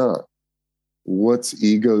what's not, what's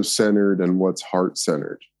ego-centered and what's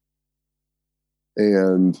heart-centered,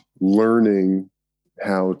 and learning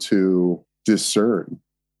how to discern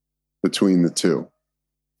between the two.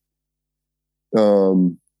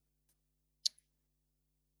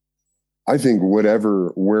 I think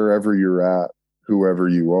wherever you're at, whoever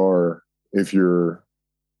you are, if you're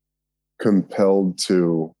compelled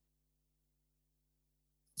to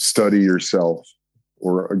study yourself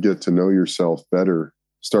or get to know yourself better,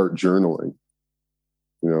 start journaling.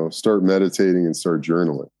 Start meditating and start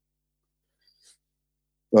journaling.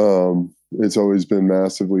 It's always been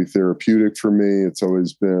massively therapeutic for me. It's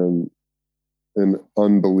always been an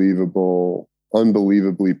unbelievably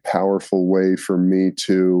powerful way for me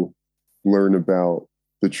to learn about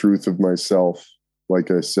the truth of myself,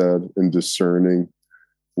 like I said, and discerning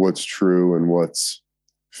what's true and what's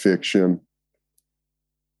fiction.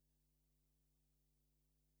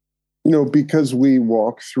 Because we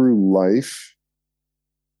walk through life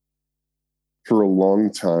for a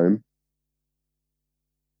long time.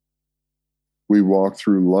 We walk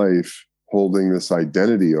through life holding this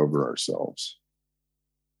identity over ourselves.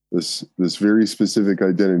 This very specific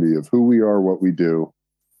identity of who we are, what we do,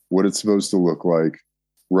 what it's supposed to look like,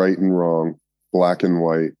 right and wrong, black and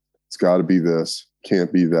white. It's got to be this,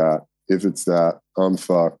 can't be that. If it's that, I'm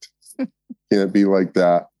fucked. Can't be like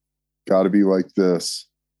that. Got to be like this.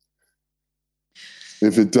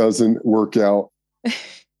 If it doesn't work out,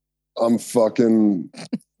 I'm fucking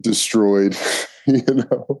destroyed,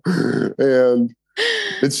 And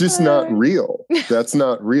it's just not real. That's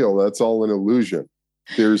not real. That's all an illusion.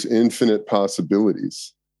 There's infinite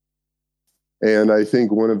possibilities. And I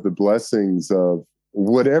think one of the blessings of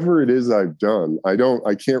whatever it is I've done, I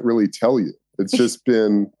can't really tell you. It's just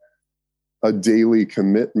been a daily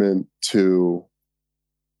commitment to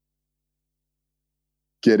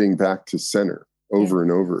getting back to center over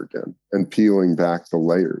and over again and peeling back the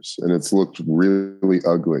layers. And it's looked really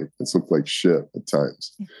ugly. It's looked like shit at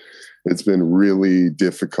times. It's been really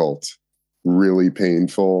difficult, really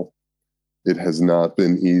painful. It has not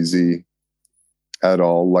been easy at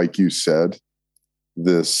all. Like you said,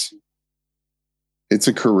 it's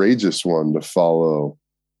a courageous one to follow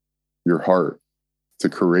your heart. It's a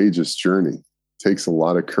courageous journey. It takes a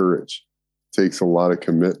lot of courage. It takes a lot of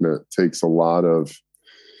commitment. It takes a lot of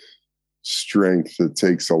strength. It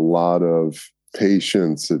takes a lot of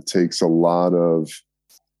patience. It takes a lot of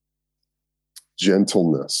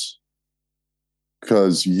gentleness,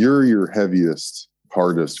 because you're your heaviest,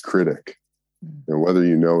 hardest critic, and whether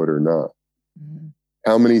you know it or not. Mm-hmm.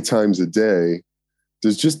 How many times a day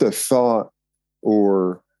does just a thought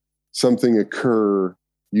or something occur,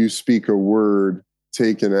 you speak a word,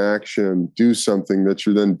 take an action, do something that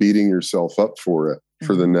you're then beating yourself up for it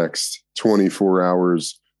for the next 24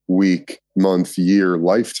 hours, week, month, year,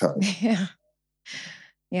 lifetime.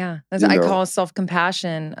 Yeah. I call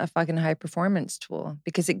self-compassion a fucking high performance tool,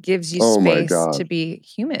 because it gives you space to be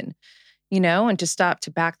human, and to stop,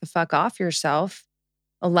 to back the fuck off yourself,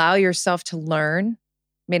 allow yourself to learn.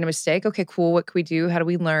 Made a mistake. Okay, cool. What can we do? How do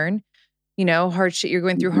we learn? Hard shit. You're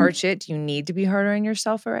going through hard shit. Do you need to be harder on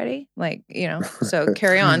yourself already? So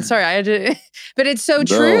carry on. Sorry, I had to, but it's so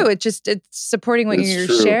true. It's supporting what you're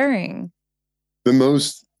sharing. The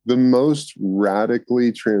most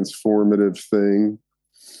radically transformative thing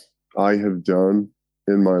I have done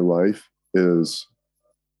in my life is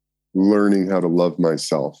learning how to love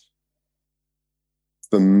myself.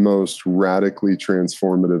 The most radically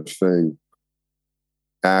transformative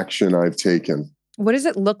action I've taken. What does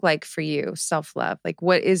it look like for you, self-love?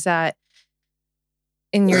 What is that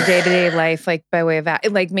in your day-to-day life, by way of that?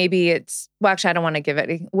 Maybe it's, well, actually, I don't want to give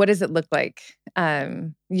it. What does it look like?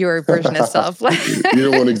 Your version of self-love.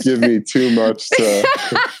 You don't want to give me too much you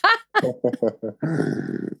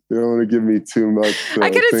don't want to give me too much. I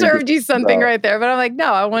could have served you something right there, but I'm like,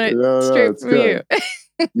 no, I want it straight from you.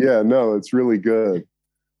 Yeah, no, it's really good.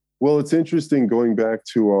 Well, it's interesting going back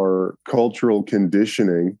to our cultural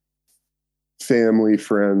conditioning, family,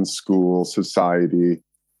 friends, school, society,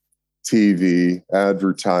 TV,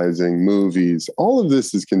 advertising, movies. All of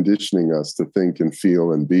this is conditioning us to think and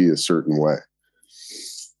feel and be a certain way.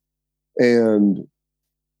 And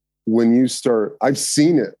when you start, I've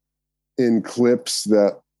seen it in clips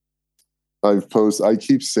that I've posted. I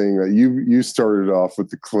keep saying that you started off with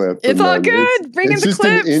the clip. It's all good. Bring in the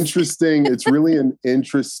clips. It's really an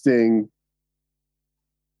interesting.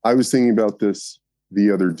 I was thinking about this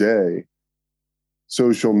the other day.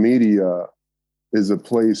 Social media is a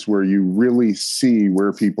place where you really see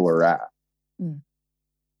where people are at.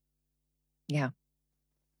 Yeah.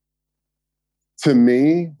 To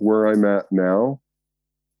me, where I'm at now,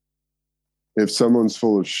 if someone's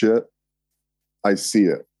full of shit, I see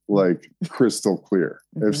it crystal clear.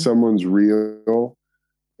 Mm-hmm. If someone's real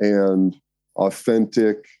and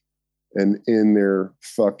authentic and in their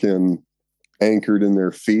fucking anchored in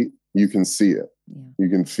their feet, you can see it. Yeah. You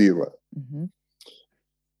can feel it. Mm-hmm.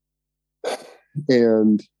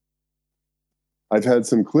 And I've had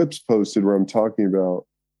some clips posted where I'm talking about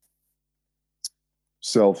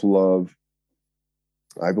self-love.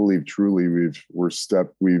 I believe truly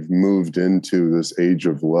we've moved into this age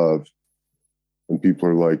of love. And people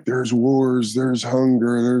are like, there's wars, there's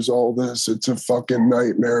hunger, there's all this. It's a fucking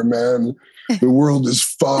nightmare, man. The world is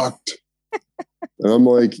fucked. And I'm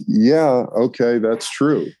like, yeah, okay, that's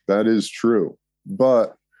true. That is true.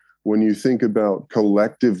 But when you think about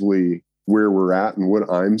collectively where we're at and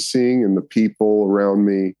what I'm seeing and the people around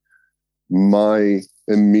me, my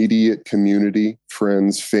immediate community,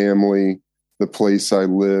 friends, family, the place I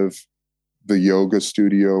live, the yoga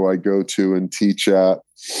studio I go to and teach at,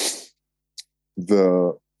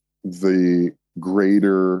 the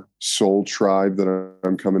greater soul tribe that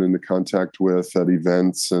I'm coming into contact with at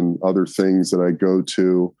events and other things that I go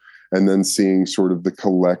to, and then seeing sort of the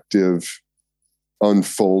collective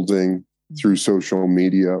unfolding through social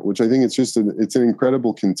media, which I think it's an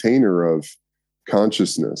incredible container of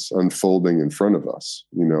consciousness unfolding in front of us.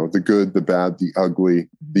 You know, the good, the bad, the ugly,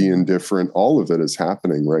 the indifferent, all of it is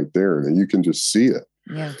happening right there. And you can just see it.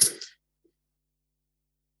 Yeah.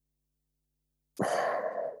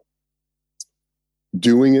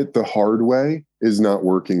 Doing it the hard way is not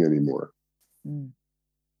working anymore.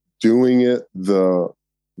 Doing it the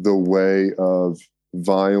way of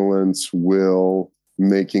violence, will,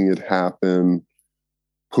 making it happen,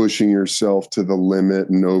 pushing yourself to the limit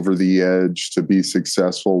and over the edge to be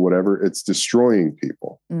successful, whatever, it's destroying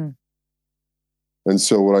people. And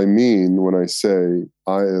so what I mean when I say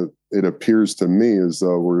it appears to me as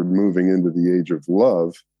though we're moving into the age of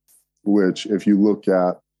love, which if you look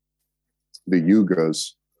at the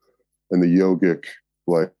yugas and the yogic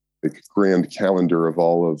like grand calendar of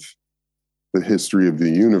all of the history of the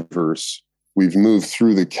universe, we've moved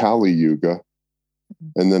through the Kali Yuga,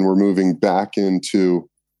 and then we're moving back into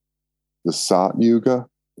the Sat Yuga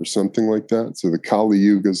or something like that. So the Kali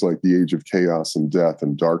Yuga is like the age of chaos and death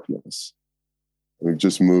and darkness. We've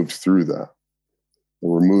just moved through that.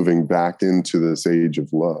 And we're moving back into this age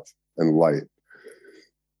of love and light.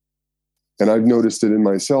 And I've noticed it in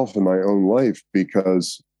myself in my own life,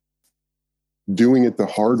 because doing it the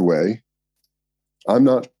hard way, I'm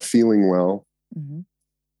not feeling well,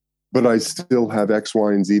 but I still have X,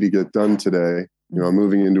 Y, and Z to get done today. You know, I'm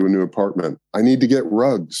moving into a new apartment. I need to get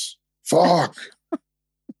rugs. Fuck.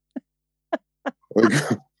 Like,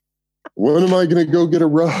 when am I going to go get a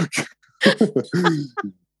rug?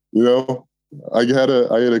 You know, I had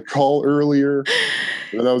a call earlier,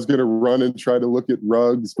 and I was going to run and try to look at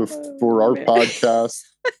rugs before our podcast.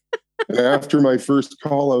 And after my first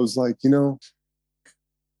call, I was like, you know,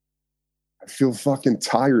 I feel fucking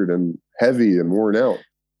tired and heavy and worn out.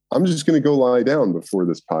 I'm just going to go lie down before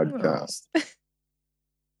this podcast.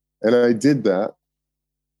 And I did that.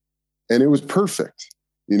 And it was perfect,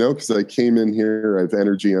 you know, because I came in here, I have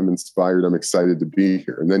energy, I'm inspired, I'm excited to be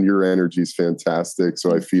here. And then your energy is fantastic.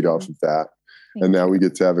 So I feed off of that. And now we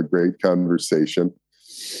get to have a great conversation.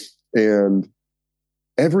 And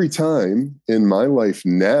every time in my life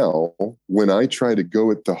now, when I try to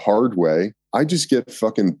go it the hard way, I just get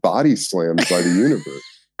fucking body slammed by the universe.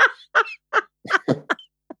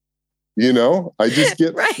 You know, I just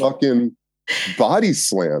get fucking body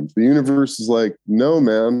slammed. The universe is like, no,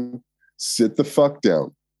 man, sit the fuck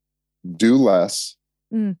down. Do less.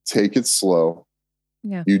 Take it slow.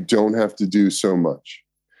 Yeah. You don't have to do so much.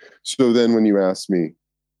 So then when you ask me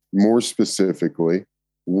more specifically,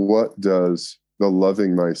 what does the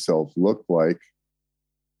loving myself look like?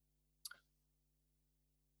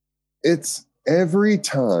 It's every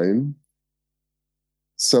time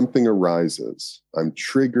something arises, I'm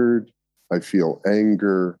triggered, I feel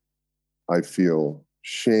anger, I feel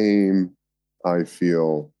shame, I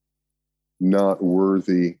feel not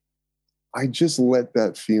worthy. I just let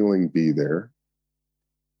that feeling be there.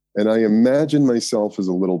 And I imagine myself as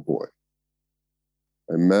a little boy.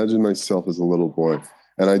 I imagine myself as a little boy.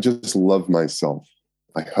 And I just love myself.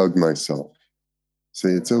 I hug myself. Say,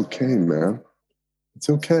 it's okay, man. It's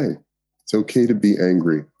okay. It's okay to be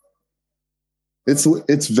angry.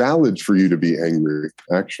 It's valid for you to be angry,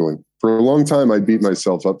 actually. For a long time, I beat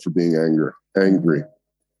myself up for being angry.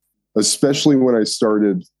 Especially when I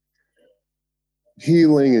started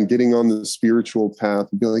healing and getting on the spiritual path.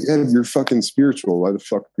 And be like, Ed, you're fucking spiritual. Why the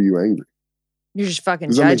fuck are you angry? You're just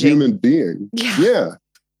fucking judging. I'm a human being. Yeah.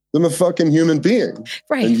 I'm a fucking human being.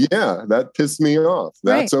 Right. And yeah, that pissed me off.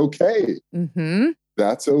 That's okay.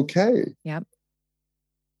 That's okay. Yep.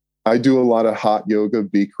 I do a lot of hot yoga,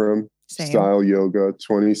 Bikram style yoga,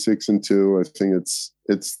 26 and 2. I think it's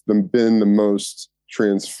been the most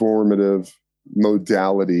transformative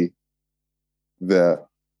modality that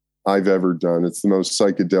I've ever done. It's the most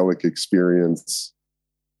psychedelic experience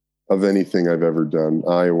of anything I've ever done.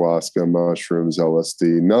 Ayahuasca, mushrooms,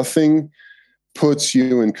 LSD. Nothing puts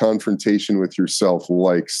you in confrontation with yourself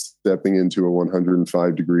like stepping into a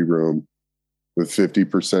 105-degree room with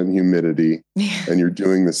 50% humidity, and you're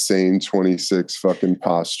doing the same 26 fucking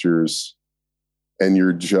postures, and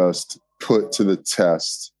you're just put to the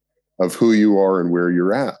test of who you are and where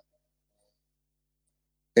you're at.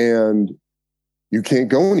 And you can't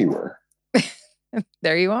go anywhere.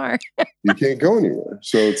 There you are. You can't go anywhere.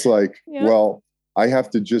 So it's like, well, I have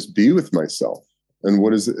to just be with myself. And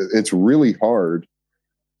what is it? It's really hard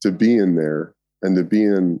to be in there and to be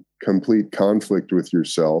in complete conflict with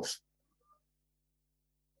yourself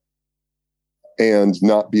and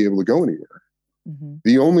not be able to go anywhere. Mm-hmm.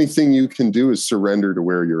 The only thing you can do is surrender to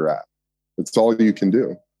where you're at. That's all you can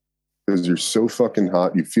do, because you're so fucking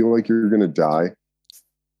hot. You feel like you're going to die.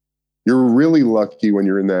 You're really lucky when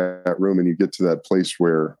you're in that room and you get to that place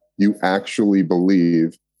where you actually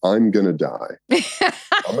believe, I'm going to die.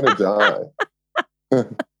 I'm going to die.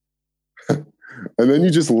 And then you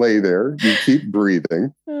just lay there, you keep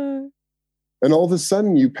breathing. And all of a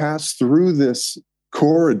sudden you pass through this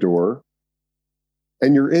corridor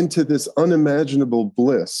and you're into this unimaginable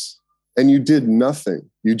bliss, and you did nothing.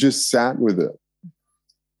 You just sat with it.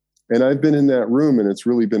 And I've been in that room, and it's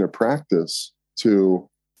really been a practice to,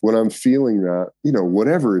 when I'm feeling that, you know,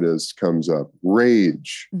 whatever it is comes up,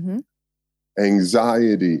 rage, Mm-hmm.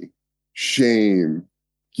 anxiety, shame,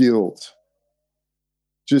 guilt,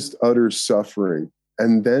 just utter suffering.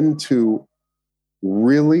 And then to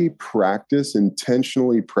really practice,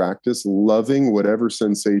 intentionally practice loving whatever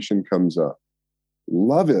sensation comes up.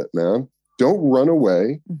 Love it, man. Don't run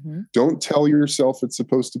away. Mm-hmm. Don't tell yourself it's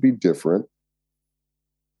supposed to be different.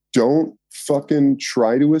 Don't fucking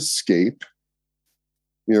try to escape.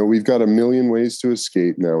 You know, we've got a million ways to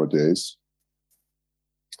escape nowadays.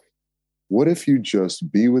 What if you just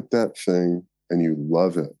be with that thing and you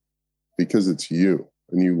love it because it's you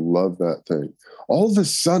and you love that thing? All of a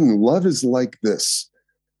sudden, love is like this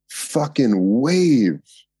fucking wave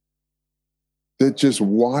that just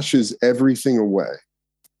washes everything away.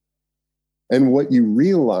 And what you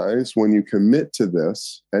realize when you commit to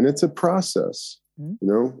this, and it's a process, you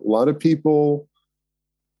know, a lot of people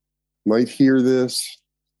might hear this,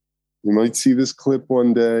 you might see this clip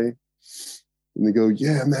one day, and they go,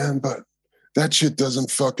 yeah, man, but that shit doesn't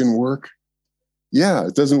fucking work. Yeah,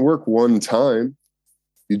 it doesn't work one time.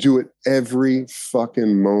 You do it every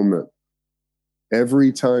fucking moment.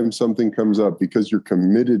 Every time something comes up, because you're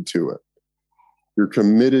committed to it. You're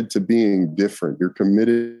committed to being different. You're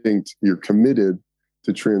committed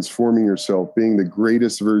to transforming yourself, being the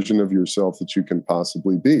greatest version of yourself that you can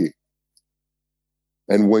possibly be.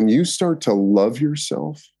 And when you start to love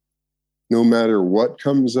yourself, no matter what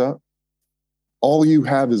comes up, all you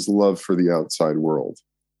have is love for the outside world.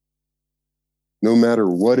 No matter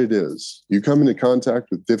what it is, you come into contact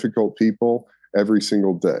with difficult people every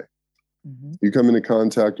single day. Mm-hmm. You come into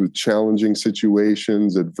contact with challenging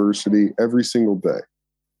situations, adversity every single day.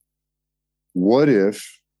 What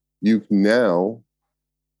if you now,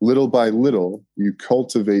 little by little, you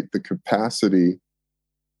cultivate the capacity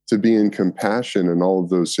to be in compassion in all of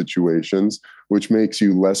those situations, which makes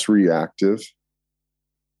you less reactive,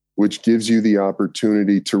 which gives you the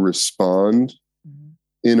opportunity to respond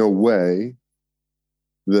in a way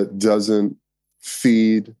that doesn't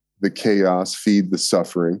feed the chaos, feed the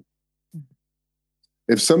suffering.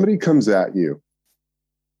 If somebody comes at you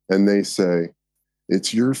and they say,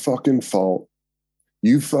 it's your fucking fault,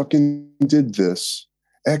 you fucking did this,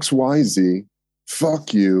 X, Y, Z,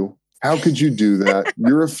 fuck you, how could you do that?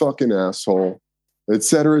 You're a fucking asshole, et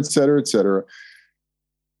cetera, et cetera, et cetera.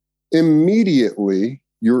 Immediately,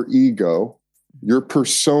 your ego, your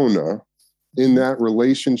persona in that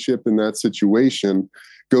relationship, in that situation,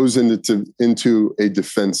 goes into a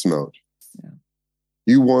defense mode.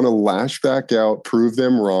 You want to lash back out, prove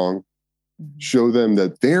them wrong, show them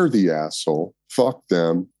that they're the asshole, fuck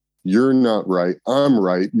them, you're not right, I'm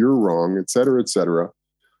right, you're wrong, et cetera, et cetera.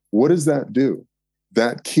 What does that do?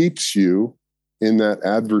 That keeps you in that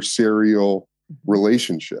adversarial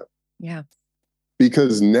relationship. Yeah.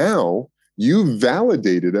 Because now you've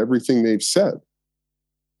validated everything they've said.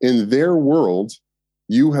 In their world,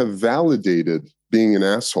 you have validated being an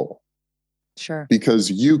asshole. Sure.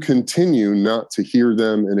 Because you continue not to hear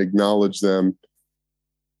them and acknowledge them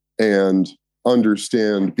and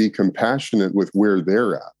understand, be compassionate with where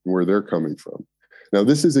they're at, where they're coming from. Now,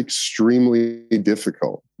 this is extremely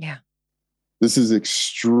difficult. Yeah. This is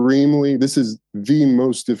the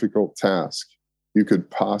most difficult task you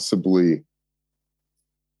could possibly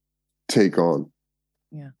take on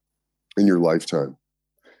in your lifetime,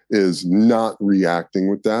 is not reacting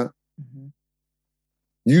with that. Mm-hmm.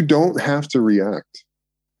 You don't have to react.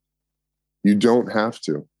 You don't have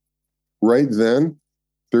to. Right then,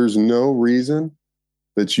 there's no reason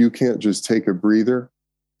that you can't just take a breather,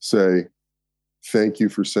 say, thank you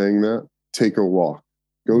for saying that, take a walk,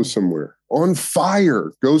 go somewhere. On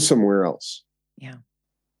fire, go somewhere else. Yeah.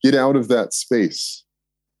 Get out of that space.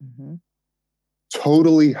 Mm-hmm.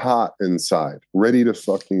 Totally hot inside, ready to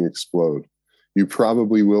fucking explode. You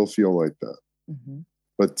probably will feel like that. Mm-hmm.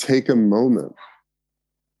 But take a moment.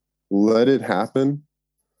 Let it happen.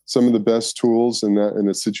 some of the best tools in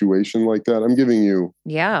a situation like that? I'm giving you.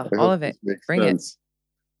 Yeah, I all hope of it. this makes Bring sense.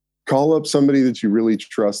 Call up somebody that you really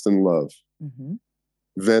trust and love. Mm-hmm.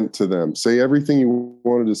 Vent to them. Say everything you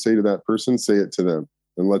wanted to say to that person. Say it to them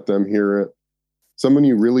and let them hear it. Someone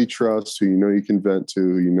you really trust, who you know you can vent to,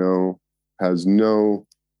 who you know has no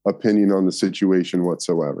opinion on the situation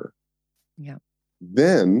whatsoever. Yeah.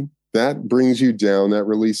 Then that brings you down. That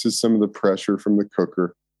releases some of the pressure from the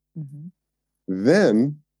cooker. Mm-hmm.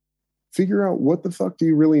 Then figure out, what the fuck do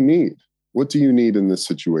you really need? What do you need in this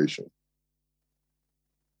situation?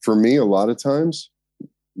 For me, a lot of times,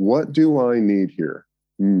 what do I need here?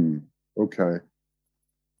 Okay.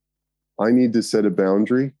 I need to set a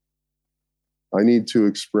boundary. I need to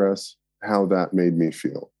express how that made me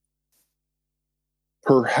feel.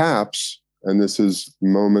 Perhaps, and this is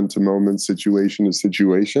moment to moment, situation to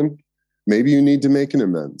situation, maybe you need to make an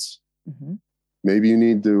amends. Mm-hmm. Maybe you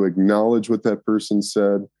need to acknowledge what that person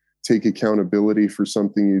said, take accountability for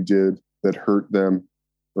something you did that hurt them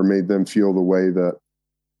or made them feel the way that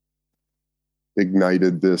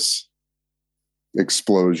ignited this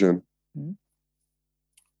explosion. Mm-hmm.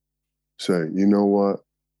 Say, you know what?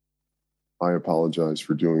 I apologize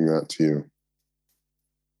for doing that to you.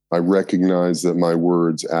 I recognize that my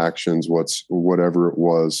words, actions, whatever it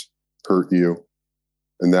was, hurt you,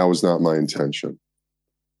 and that was not my intention.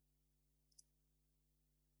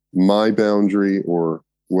 My boundary, or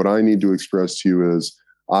what I need to express to you, is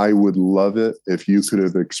I would love it if you could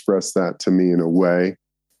have expressed that to me in a way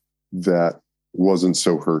that wasn't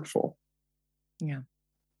so hurtful. Yeah.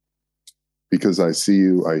 Because I see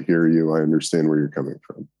you, I hear you, I understand where you're coming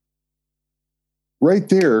from. Right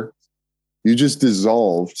there, you just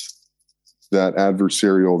dissolved that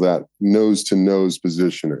adversarial, that nose-to-nose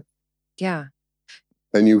positioning. Yeah.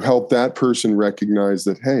 And you help that person recognize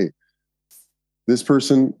that, hey, this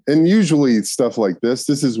person, and usually stuff like this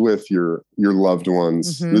is with your loved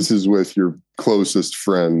ones. Mm-hmm. This is with your closest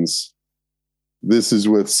friends. This is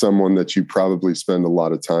with someone that you probably spend a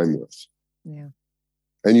lot of time with. Yeah.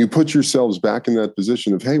 And you put yourselves back in that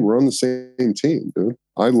position of, hey, we're on the same team, dude.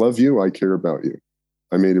 I love you. I care about you.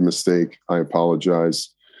 I made a mistake. I apologize.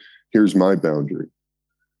 Here's my boundary.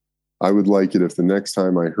 I would like it if the next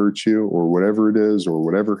time I hurt you, or whatever it is, or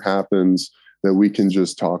whatever happens, that we can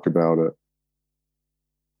just talk about it,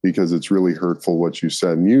 because it's really hurtful what you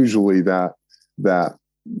said. And usually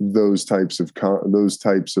those types of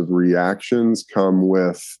reactions come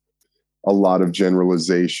with a lot of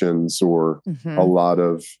generalizations, or Mm-hmm. a lot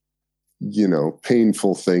of,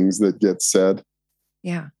 painful things that get said.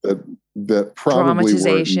 Yeah. That probably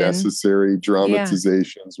weren't necessary.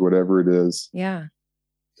 Dramatizations, whatever it is. Yeah.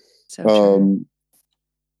 So true.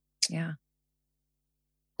 Yeah.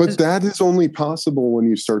 But that is only possible when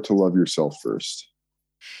you start to love yourself first.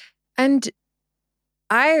 And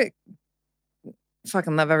I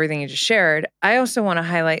fucking love everything you just shared. I also want to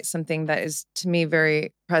highlight something that is, to me,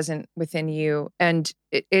 very present within you. And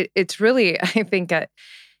it's really, I think,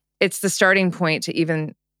 it's the starting point to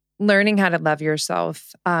even learning how to love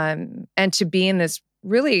yourself, and to be in this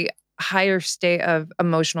really higher state of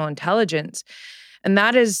emotional intelligence. And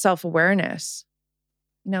that is self-awareness.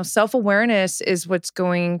 Self-awareness is what's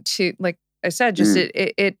going to, like I said, just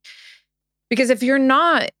it because if you're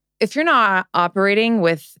not operating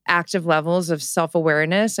with active levels of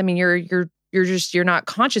self-awareness, I mean, you're not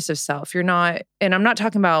conscious of self. You're not, and I'm not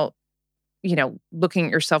talking about, looking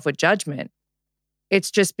at yourself with judgment. It's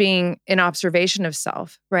just being in observation of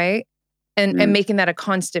self, right? And making that a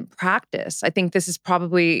constant practice. I think this is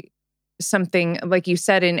probably something, like you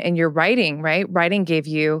said, in your writing, right? Writing gave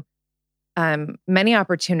you many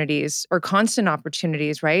opportunities, or constant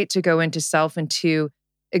opportunities, right? To go into self and to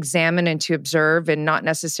examine and to observe and not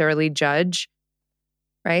necessarily judge,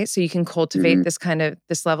 right? So you can cultivate this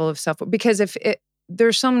level of self, because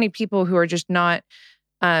there's so many people who are just not,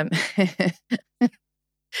 I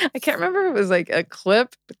can't remember if it was like a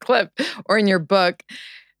clip or in your book.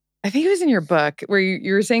 I think it was in your book where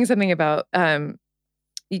you were saying something about,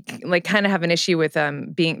 you like kind of have an issue with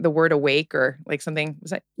being the word awake, or like something.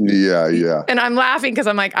 Was that? Yeah. And I'm laughing because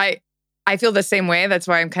I'm like, I feel the same way. That's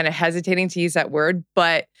why I'm kind of hesitating to use that word.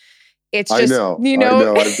 But it's just, I know.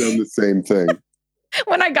 I've done the same thing.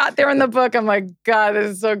 When I got there in the book, I'm like, God,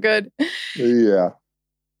 this is so good. Yeah.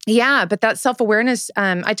 Yeah, but that self-awareness,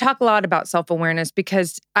 I talk a lot about self-awareness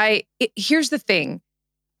because here's the thing.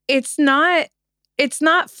 It's not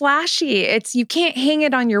flashy. You can't hang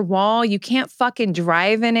it on your wall. You can't fucking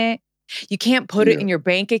drive in it. You can't put it in your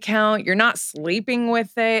bank account. You're not sleeping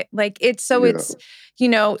with it. Like it's so it's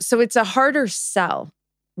a harder sell,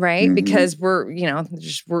 right? Mm-hmm. Because we're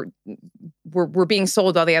being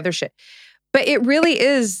sold all the other shit. But it really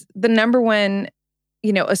is the number one,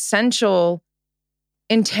 essential,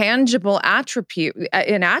 intangible attribute,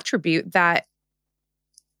 an attribute that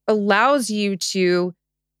allows you to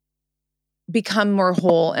become more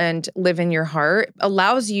whole and live in your heart,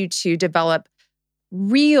 allows you to develop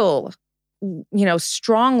real,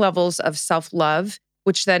 strong levels of self-love,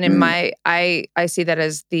 which then I see that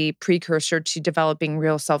as the precursor to developing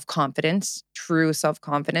real self-confidence, true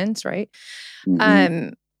self-confidence, right?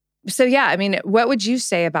 So yeah, I mean, what would you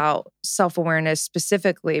say about self-awareness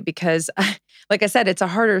specifically? Because like I said, it's a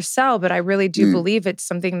harder sell, but I really do believe it's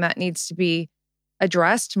something that needs to be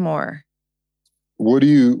addressed more. What do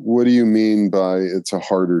you mean by it's a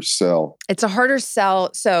harder sell? It's a harder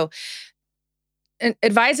sell. So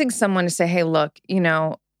advising someone to say, hey, look, ding,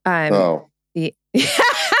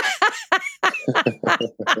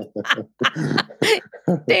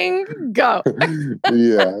 go.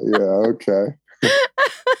 Yeah, okay.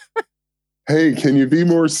 Hey, can you be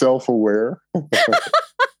more self-aware?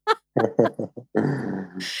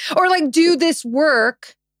 Or like do this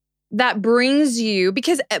work that brings you,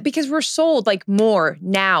 because we're sold like more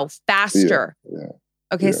now, faster. Yeah.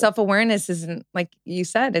 Okay, self-awareness isn't, like you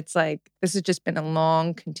said, it's like this has just been a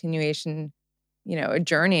long continuation, a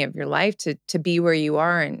journey of your life to be where you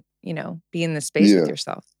are and, be in the space with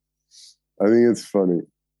yourself. I think it's funny.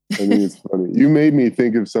 You made me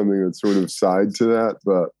think of something that's sort of side to that,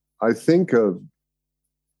 but I think of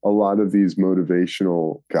a lot of these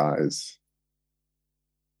motivational guys.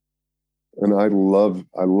 And I love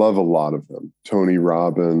a lot of them. Tony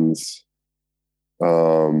Robbins,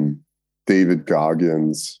 David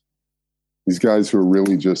Goggins, these guys who are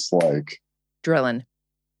really just like drilling.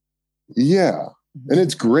 Yeah. And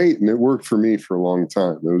it's great. And it worked for me for a long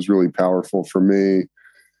time. It was really powerful for me.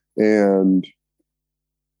 And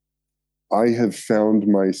I have found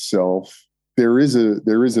myself, there is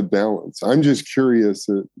a balance. I'm just curious.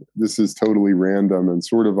 This is totally random and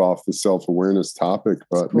sort of off the self-awareness topic,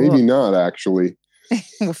 but maybe not actually.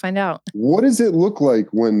 We'll find out. What does it look like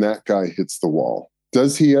when that guy hits the wall?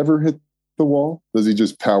 Does he ever hit the wall? Does he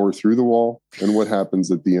just power through the wall? And what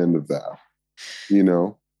happens at the end of that?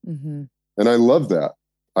 And I love that.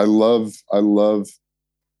 I love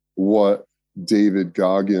what David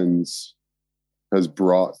Goggins has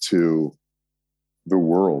brought to the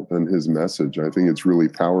world and his message. I think it's really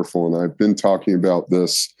powerful. And I've been talking about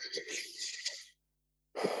this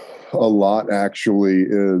a lot, actually,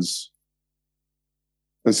 is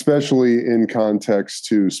especially in context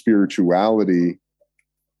to spirituality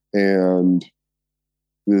and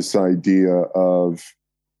this idea of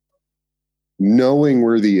knowing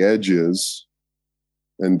where the edge is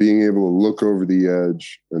and being able to look over the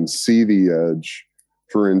edge and see the edge.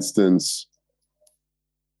 For instance,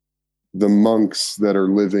 the monks that are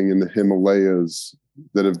living in the Himalayas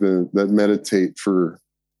that meditate for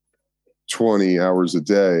 20 hours a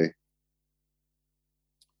day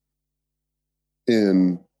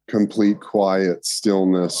in complete quiet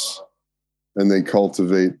stillness, and they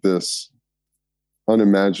cultivate this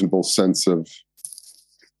unimaginable sense of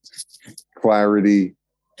clarity,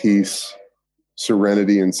 peace,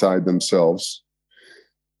 serenity inside themselves.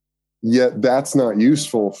 Yet that's not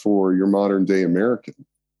useful for your modern day American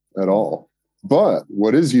at all. But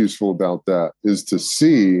what is useful about that is to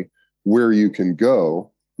see where you can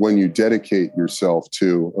go when you dedicate yourself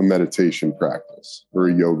to a meditation practice or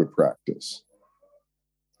a yoga practice.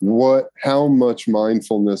 How much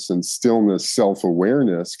mindfulness and stillness,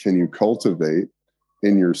 self-awareness can you cultivate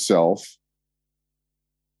in yourself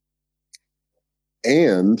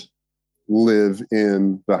and live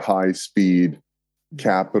in the high-speed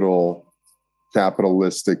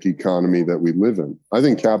capitalistic economy that we live in? I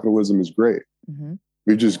think capitalism is great.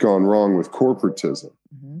 We've just gone wrong with corporatism,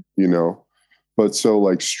 But so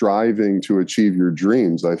like striving to achieve your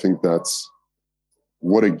dreams, I think that's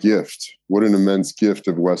what a gift, what an immense gift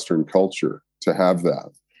of Western culture to have that.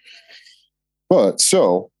 But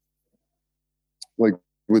so like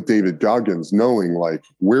with David Goggins, knowing like,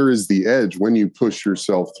 where is the edge when you push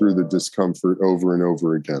yourself through the discomfort over and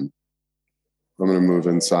over again? I'm going to move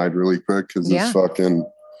inside really quick because this fucking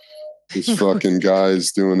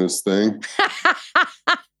guy's doing his thing.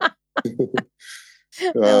 I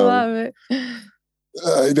love it.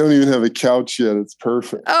 I don't even have a couch yet. It's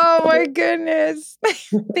perfect. Oh my goodness.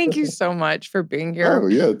 Thank you so much for being here. Oh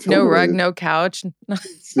yeah. Totally. No rug, no couch.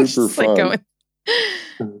 Super fun.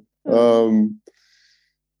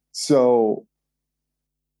 So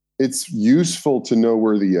it's useful to know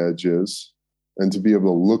where the edge is and to be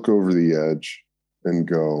able to look over the edge and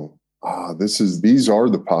go, these are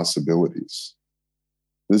the possibilities.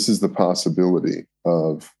 This is the possibility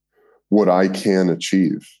of what I can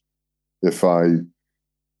achieve. if I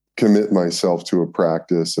commit myself to a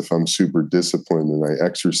practice, if I'm super disciplined and I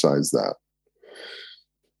exercise that.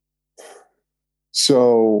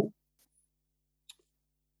 So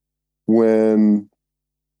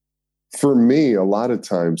for me, a lot of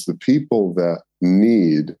times the people that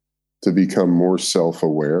need to become more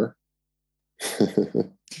self-aware,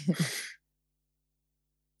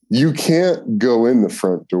 you can't go in the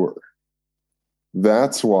front door.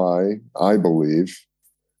 That's why I believe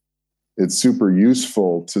it's super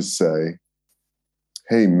useful to say,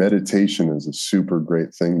 hey, meditation is a super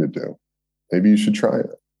great thing to do. Maybe you should try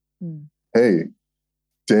it. Mm. Hey,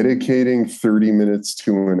 dedicating 30 minutes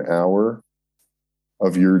to an hour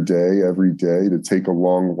of your day every day to take a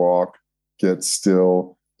long walk, get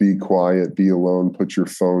still, be quiet, be alone, put your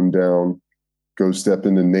phone down, go step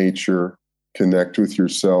into nature, connect with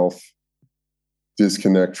yourself,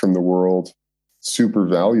 disconnect from the world, super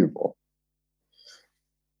valuable.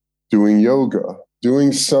 Doing yoga,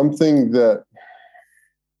 doing something that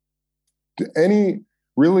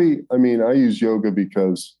I use yoga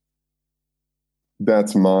because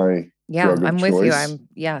that's my drug of I'm choice. with you.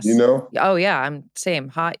 Yes. You know? Oh yeah, I'm same.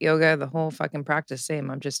 Hot yoga, the whole fucking practice, same.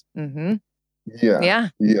 I'm just, Yeah.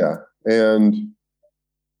 And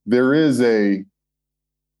there is a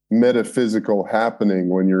metaphysical happening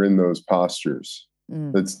when you're in those postures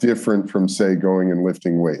that's different from, say, going and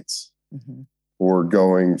lifting weights or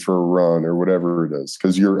going for a run or whatever it is,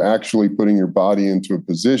 because you're actually putting your body into a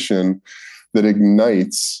position that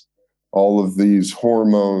ignites all of these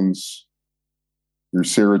hormones, your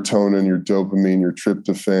serotonin, your dopamine, your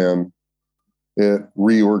tryptophan. It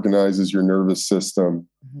reorganizes your nervous system,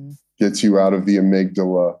 gets you out of the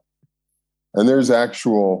amygdala. And there's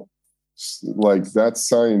actual, that's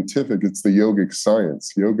scientific. It's the yogic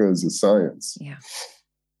science. Yoga is a science. Yeah.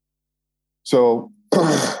 So,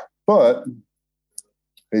 but,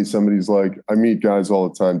 hey, somebody's like, I meet guys all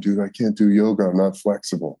the time, dude, I can't do yoga. I'm not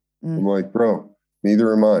flexible. I'm like, bro,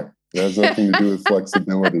 neither am I. It has nothing to do with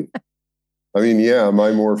flexibility. I mean, yeah, am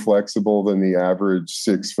I more flexible than the average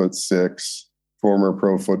 6'6" former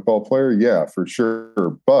pro football player? Yeah, for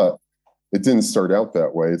sure. But it didn't start out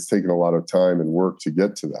that way. It's taken a lot of time and work to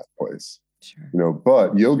get to that place. Sure.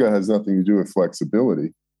 But yoga has nothing to do with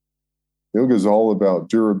flexibility. Yoga is all about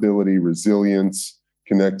durability, resilience,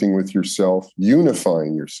 connecting with yourself,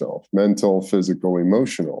 unifying yourself, mental, physical,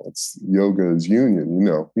 emotional. It's yoga is union.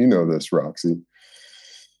 You know this, Roxy.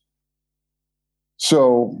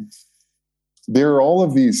 So there are all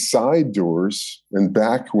of these side doors and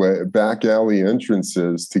back alley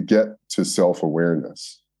entrances to get to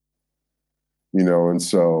self-awareness. And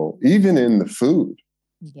so even in the food.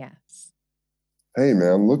 Yes. Hey,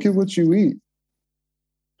 man, look at what you eat.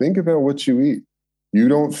 Think about what you eat. You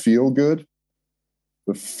don't feel good?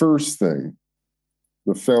 The first thing,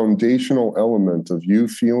 the foundational element of you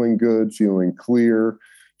feeling good, feeling clear,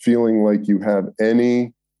 feeling like you have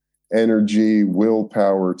any energy,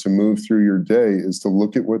 willpower to move through your day is to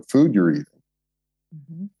look at what food you're eating.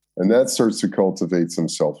 And that starts to cultivate some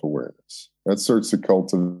self-awareness. That starts to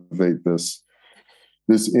cultivate this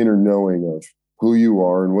inner knowing of who you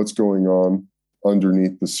are and what's going on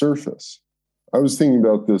underneath the surface. I was thinking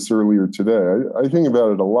about this earlier today. I think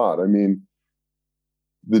about it a lot. I mean,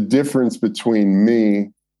 the difference between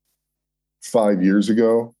me 5 years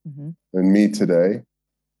ago and me today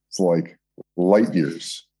is like light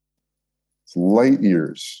years. It's light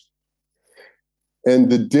years.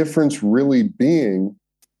 And the difference really being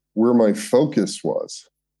where my focus was.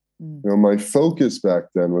 My focus back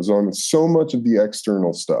then was on so much of the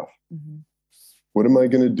external stuff. What am I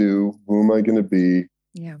going to do? Who am I going to be?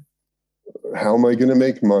 Yeah. How am I going to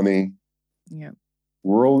make money? Yeah.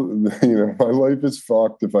 World, my life is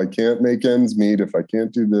fucked if I can't make ends meet, if I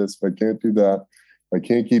can't do this, if I can't do that, if I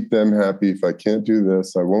can't keep them happy, if I can't do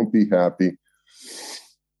this, I won't be happy.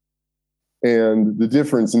 And the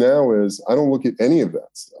difference now is I don't look at any of that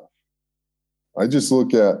stuff. I just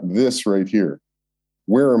look at this right here.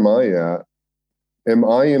 Where am I at? Am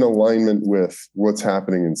I in alignment with what's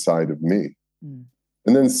happening inside of me?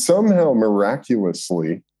 And then somehow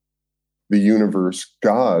miraculously, the universe,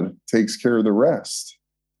 God, takes care of the rest,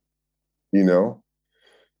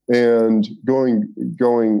 And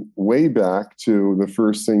going way back to the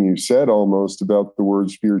first thing you said almost about the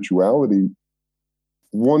word spirituality,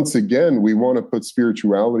 once again, we want to put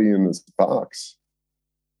spirituality in this box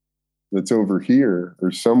that's over here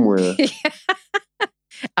or somewhere.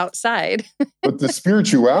 Outside. But the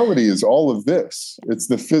spirituality is all of this. It's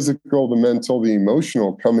the physical, the mental, the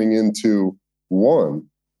emotional coming into one.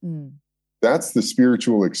 That's the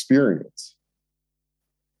spiritual experience.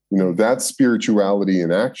 You know, that's spirituality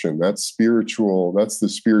in action. That's spiritual. That's the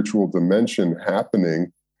spiritual dimension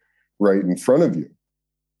happening right in front of you.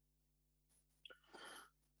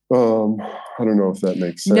 I don't know if that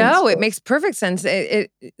makes sense. No, it makes perfect sense.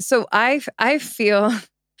 So I feel,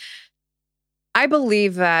 I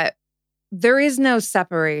believe that there is no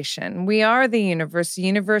separation. We are the universe. The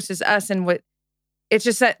universe is us. And what it's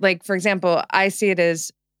just that, like, for example, I see it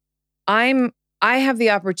as I have the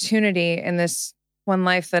opportunity in this one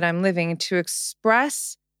life that I'm living to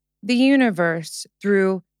express the universe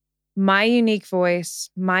through my unique voice,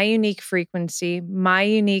 my unique frequency, my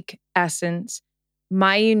unique essence,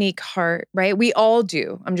 my unique heart, right? We all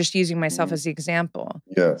do. I'm just using myself as the example.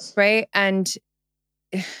 Yes. Right. And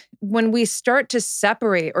when we start to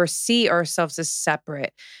separate or see ourselves as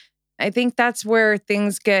separate, I think that's where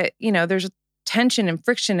things get, there's tension and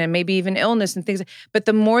friction and maybe even illness and things. But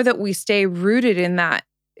the more that we stay rooted in that,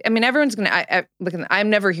 I mean, everyone's going to, look, I'm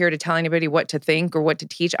never here to tell anybody what to think or what to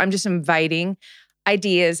teach. I'm just inviting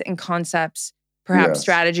ideas and concepts, perhaps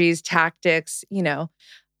strategies, tactics,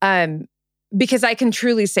 because I can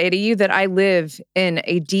truly say to you that I live in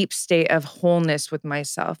a deep state of wholeness with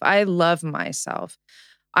myself. I love myself.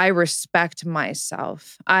 I respect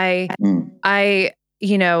myself. I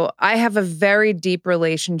have a very deep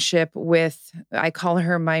relationship with, I call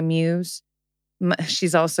her my muse.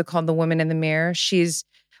 She's also called the woman in the mirror. She's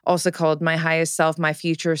also called my highest self, my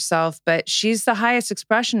future self, but she's the highest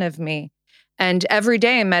expression of me. And every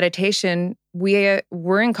day in meditation,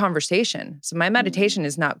 we're in conversation. So my meditation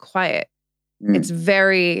is not quiet. It's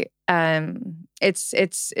very, it's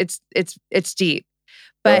deep,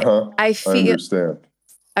 but I feel, I understand.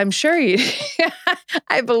 I'm sure you,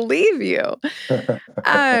 I believe you. But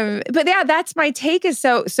yeah, that's my take is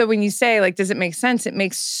so when you say, like, does it make sense? It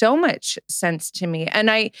makes so much sense to me.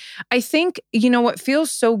 And I think, what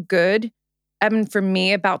feels so good, for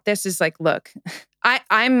me about this is like, look,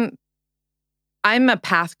 I'm a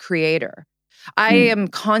path creator. I am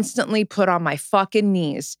constantly put on my fucking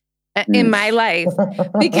knees in my life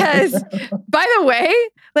because, by the way,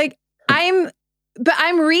 like I'm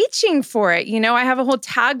reaching for it. I have a whole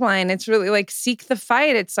tagline. It's really like seek the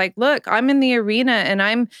fight. It's like, look, I'm in the arena and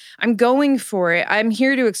I'm going for it. I'm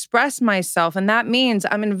here to express myself. And that means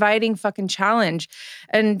I'm inviting fucking challenge.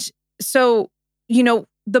 And so,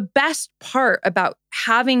 the best part about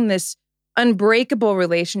having this unbreakable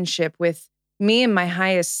relationship with me and my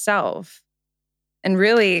highest self, and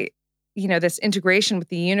really, this integration with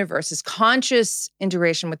the universe, this conscious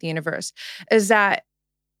integration with the universe, is that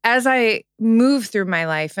as I move through my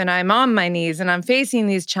life and I'm on my knees and I'm facing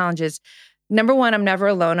these challenges, number one, I'm never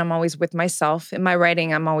alone. I'm always with myself. In my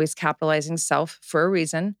writing, I'm always capitalizing self for a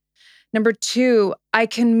reason. Number two, I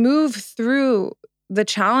can move through the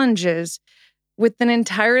challenges with an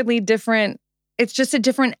entirely different, it's just a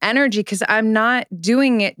different energy because I'm not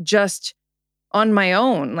doing it just on my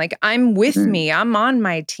own. Like I'm with me, I'm on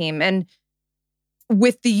my team and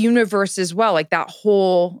with the universe as well. Like that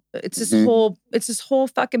whole, it's this whole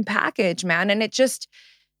fucking package, man. And it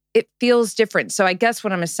feels different. So I guess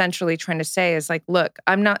what I'm essentially trying to say is like, look,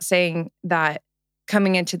 I'm not saying that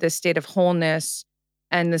coming into this state of wholeness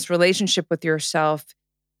and this relationship with yourself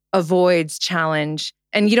avoids challenge.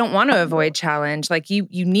 And you don't want to avoid challenge. Like you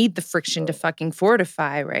need the friction to fucking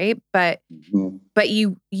fortify, right? But you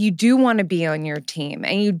do want to be on your team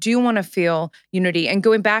and you do want to feel unity. And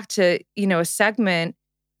going back to, a segment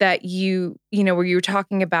that where you were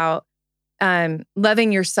talking about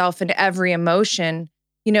loving yourself in every emotion,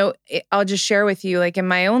 I'll just share with you, like in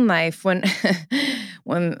my own life, when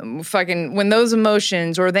those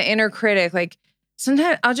emotions or the inner critic, like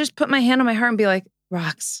sometimes I'll just put my hand on my heart and be like,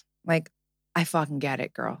 Rox, like, I fucking get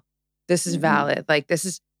it, girl. This is valid. Like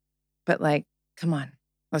but like, come on,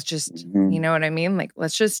 let's just, you know what I mean? Like,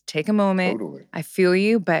 let's just take a moment. Totally. I feel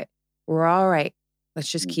you, but we're all right.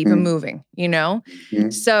 Let's just keep it moving,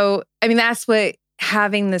 So, I mean, that's what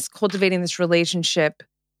cultivating this relationship,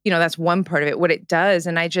 that's one part of it, what it does.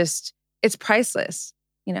 And it's priceless,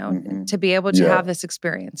 to be able to have this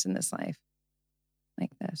experience in this life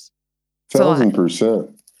like this.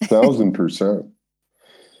 1,000%. 1,000%.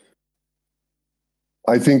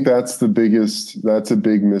 I think that's a big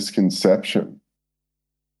misconception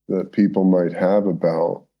that people might have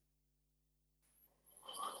about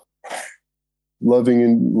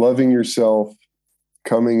loving yourself,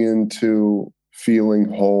 coming into feeling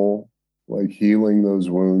whole, like healing those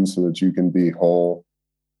wounds so that you can be whole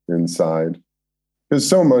inside. Because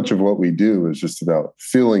so much of what we do is just about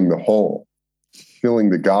filling the hole, filling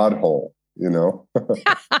the God hole,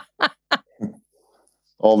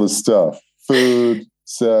 all this stuff, food,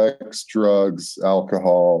 sex, drugs,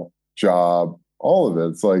 alcohol, job, all of it.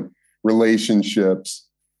 It's like relationships.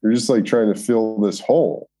 You're just like trying to fill this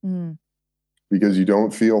hole because you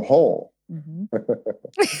don't feel whole.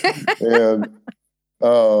 And,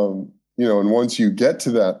 you know, and once you get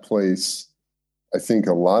to that place, I think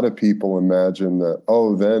a lot of people imagine that,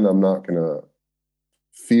 oh, then I'm not going to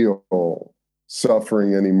feel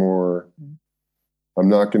suffering anymore. I'm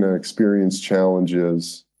not going to experience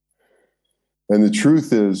challenges. And the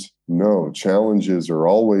truth is, no, challenges are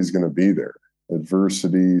always going to be there.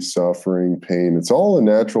 Adversity, suffering, pain, it's all a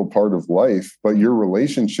natural part of life, but your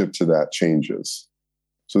relationship to that changes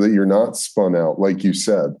so that you're not spun out. Like you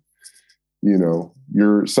said, you know,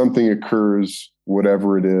 something occurs,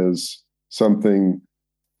 whatever it is, something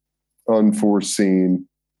unforeseen,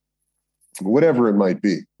 whatever it might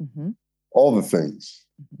be. All the things.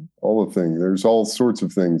 There's all sorts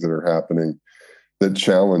of things that are happening that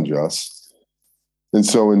challenge us. And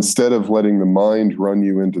so instead of letting the mind run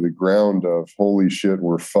you into the ground of, holy shit,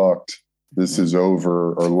 we're fucked, this is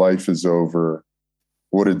over, or life is over,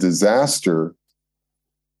 what a disaster,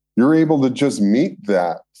 you're able to just meet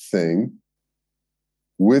that thing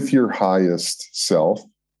with your highest self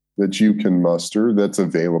that you can muster, that's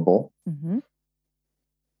available.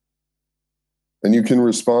 And you can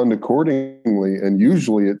respond accordingly. And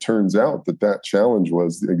usually it turns out that that challenge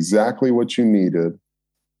was exactly what you needed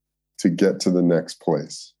to get to the next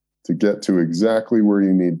place, to get to exactly where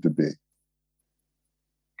you need to be.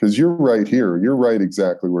 Because you're right here. You're right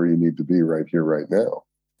exactly where you need to be right here, right now.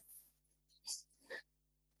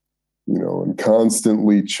 You know, and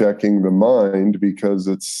constantly checking the mind, because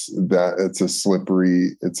it's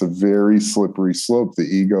a very slippery slope. The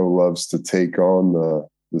ego loves to take on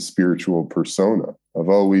the spiritual persona of,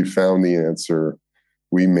 oh, we found the answer.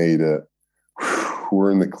 We made it. We're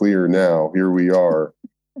in the clear now. Here we are.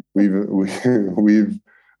 We've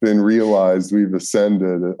been realized. We've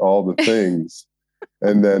ascended, all the things.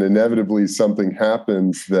 And then inevitably something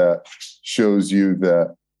happens that shows you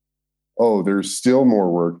that, oh, there's still more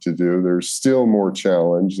work to do. There's still more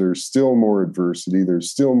challenge. There's still more adversity. There's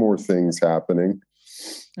still more things happening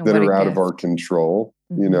that are out of our control,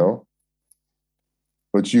 you know?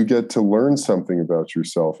 But you get to learn something about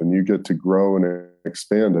yourself, and you get to grow and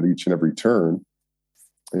expand at each and every turn.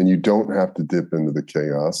 And you don't have to dip into the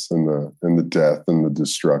chaos and the death and the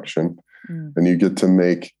destruction. And you get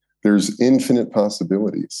to there's infinite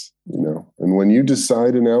possibilities, you know? And when you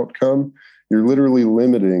decide an outcome, you're literally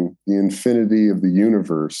limiting the infinity of the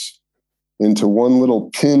universe into one little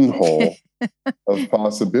pinhole of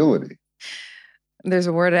possibility. There's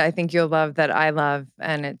a word I think you'll love that I love,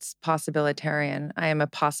 and it's possibilitarian. I am a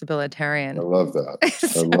possibilitarian. I love that.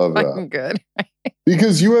 I love that. Good.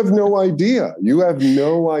 Because you have no idea. You have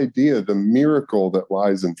no idea the miracle that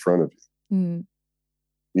lies in front of you.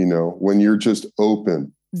 You know, when you're just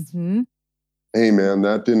open. Hey, man,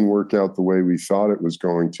 that didn't work out the way we thought it was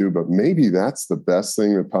going to, but maybe that's the best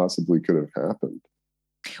thing that possibly could have happened.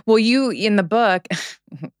 Well, you, in the book,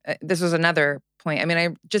 this was another point. I mean, I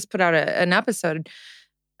just put out an episode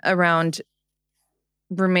around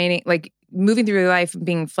moving through life,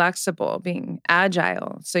 being flexible, being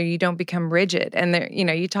agile, so you don't become rigid. And there, you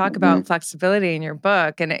know, you talk about flexibility in your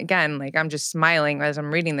book. And again, like, I'm just smiling as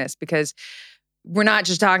I'm reading this, because we're not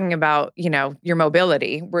just talking about, you know, your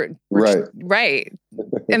mobility. We're right. Right.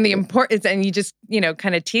 And the importance, and you just, you know,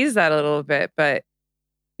 kind of tease that a little bit, but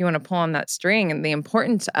you want to pull on that string and the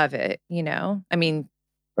importance of it, you know? I mean,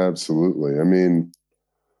 absolutely. I mean,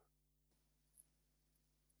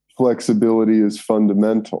 flexibility is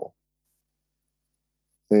fundamental.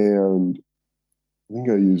 And I think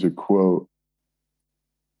I use a quote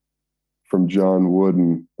from John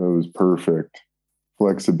Wooden that was perfect.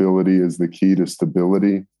 Flexibility is the key to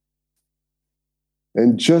stability.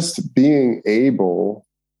 And just being able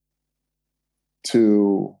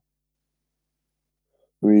to,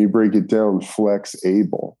 I mean, you break it down, flex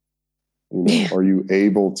able. You know, are you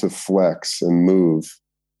able to flex and move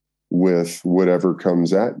with whatever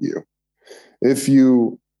comes at you?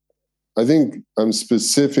 I think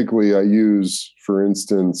I use, for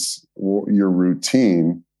instance, your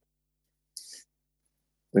routine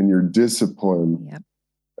and your discipline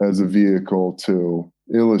as a vehicle to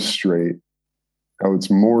illustrate how it's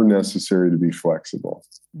more necessary to be flexible.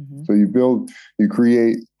 So you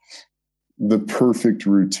create the perfect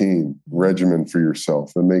routine regimen for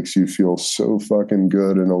yourself that makes you feel so fucking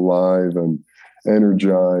good and alive and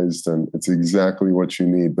energized, and it's exactly what you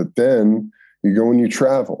need. But then you go and you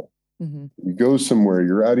travel. You go somewhere,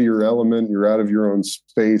 you're out of your element, you're out of your own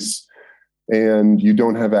space, and you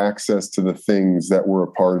don't have access to the things that were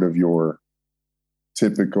a part of your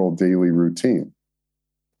typical daily routine.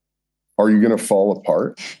 Are you going to fall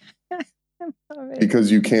apart?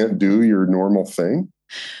 because you can't do your normal thing?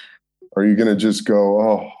 Are you going to just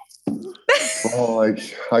go,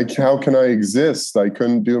 how can I exist? I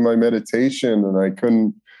couldn't do my meditation, and I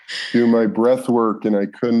couldn't do my breath work, and I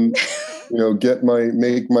couldn't,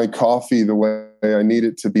 make my coffee the way I need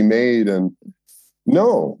it to be made. And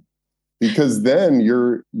no, because then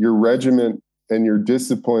your regiment and your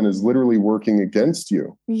discipline is literally working against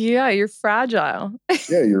you. Yeah, you're fragile.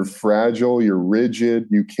 Yeah, you're fragile, you're rigid,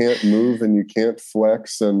 you can't move and you can't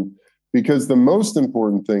flex. And because the most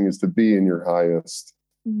important thing is to be in your highest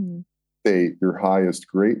state, your highest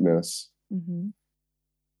greatness,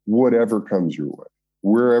 whatever comes your way,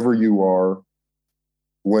 wherever you are,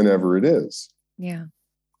 whenever it is. Yeah.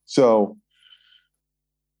 So,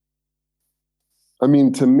 I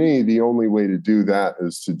mean, to me, the only way to do that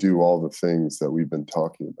is to do all the things that we've been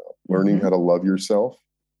talking about. Learning how to love yourself,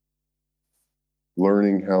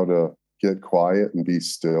 learning how to get quiet and be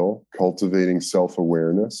still, cultivating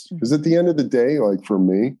self-awareness. Because at the end of the day, like for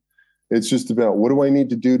me, it's just about, what do I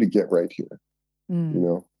need to do to get right here?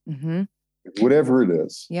 Whatever it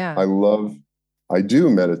is. Yeah. I do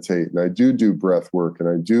meditate, and I do breath work, and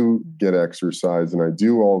I do get exercise, and I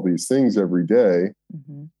do all these things every day.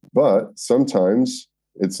 But sometimes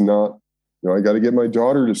it's not, I got to get my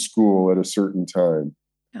daughter to school at a certain time.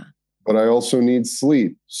 Yeah. But I also need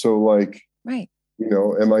sleep. So right.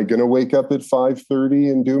 Am I going to wake up at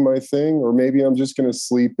 5:30 and do my thing? Or maybe I'm just going to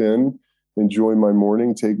sleep in, enjoy my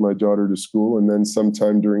morning, take my daughter to school, and then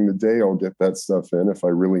sometime during the day, I'll get that stuff in if I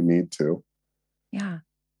really need to. Yeah.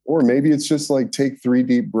 Or maybe it's just take 3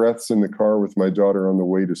 deep breaths in the car with my daughter on the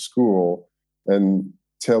way to school and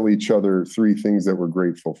tell each other 3 things that we're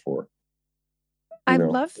grateful for. I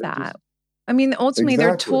love that. I mean, ultimately,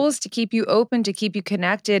 they're tools to keep you open, to keep you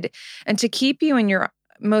connected, and to keep you in your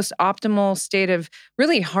most optimal state of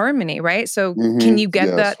really harmony, right? So can you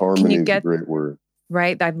get that? Harmony can you get, is a great word.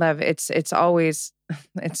 Right? I love it. It's always,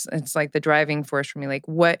 it's like the driving force for me. Like,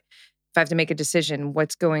 what, if I have to make a decision,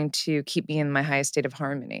 what's going to keep me in my highest state of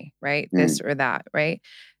harmony, right? This or that, right?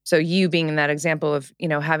 So you being in that example of,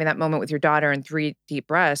 having that moment with your daughter and 3 deep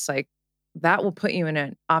breaths, like that will put you in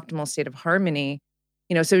an optimal state of harmony.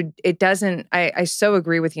 So it doesn't, I so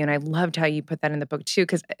agree with you. And I loved how you put that in the book too,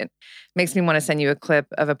 because it makes me want to send you a clip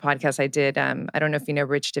of a podcast I did. I don't know if you know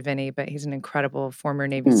Rich Diviney, but he's an incredible former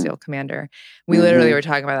Navy SEAL commander. We literally were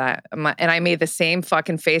talking about that. And I made the same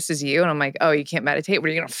fucking face as you. And I'm like, oh, you can't meditate? What,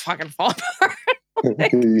 are you going to fucking fall apart?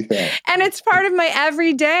 And it's part of my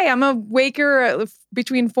everyday. I'm a waker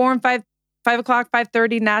between 4 and 5 o'clock,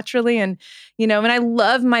 5:30 naturally. And, and I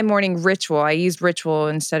love my morning ritual. I use ritual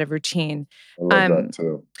instead of routine. I love that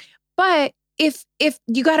too. But if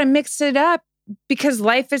you got to mix it up because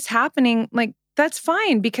life is happening, that's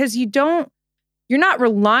fine, because you're not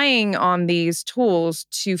relying on these tools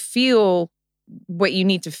to feel what you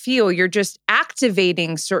need to feel. You're just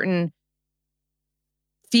activating certain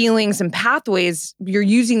feelings and pathways you're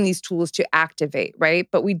using these tools to activate, right?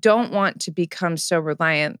 But we don't want to become so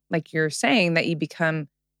reliant, like you're saying, that you become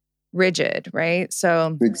rigid, right?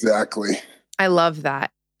 So exactly. I love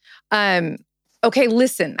that. Okay,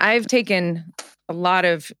 listen, I've taken a lot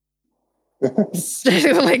of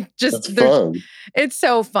fun. It's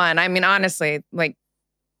so fun. I mean, honestly, can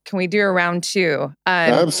we do a round 2?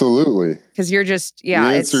 Absolutely. Because you're just, the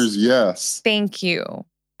answer is yes. Thank you.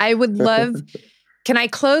 I would love. Can I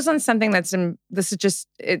close on something this is just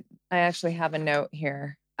it? I actually have a note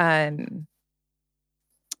here.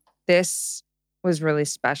 This was really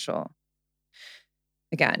special.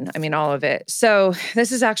 Again, I mean, all of it. So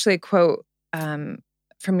this is actually a quote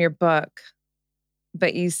from your book,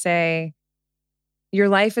 but you say, "Your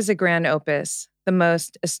life is a grand opus, the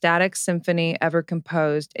most ecstatic symphony ever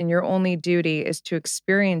composed, and your only duty is to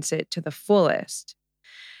experience it to the fullest."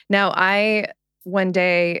 Now, one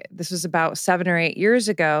day, this was about 7 or 8 years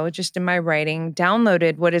ago, just in my writing,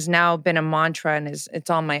 downloaded what has now been a mantra, and it's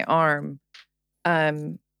on my arm,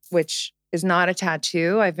 which is not a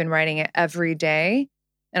tattoo. I've been writing it every day,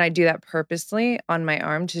 and I do that purposely on my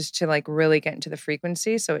arm just to really get into the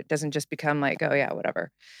frequency, so it doesn't just become oh yeah, whatever.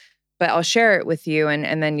 But I'll share it with you,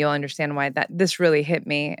 and then you'll understand why this really hit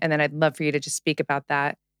me, and then I'd love for you to just speak about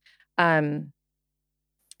that.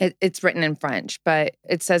 It's written in French, but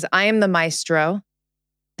it says, "I am the maestro.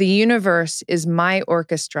 The universe is my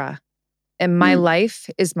orchestra, and my life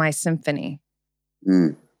is my symphony."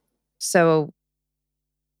 So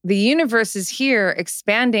the universe is here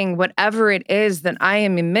expanding whatever it is that I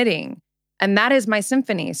am emitting, and that is my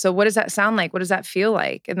symphony. So what does that sound like? What does that feel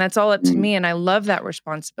like? And that's all up to me, and I love that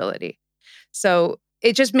responsibility. So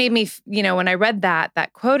it just made me, when I read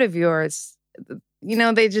that quote of yours,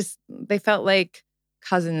 they felt like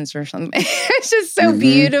cousins or something. It's just so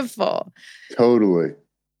beautiful. Totally.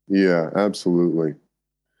 Yeah, absolutely.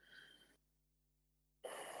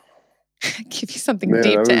 Give you something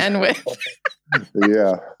deep to end with.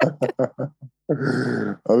 Yeah.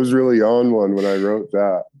 I was really on one when I wrote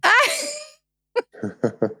that.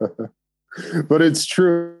 But it's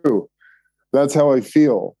true. That's how I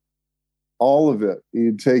feel. All of it.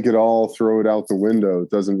 You take it all, throw it out the window. It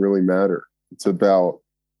doesn't really matter. It's about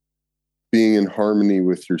being in harmony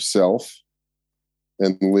with yourself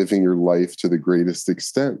and living your life to the greatest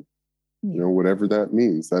extent. You know, whatever that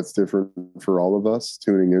means. That's different for all of us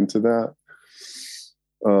tuning into that.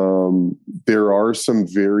 There are some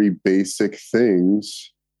very basic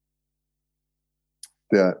things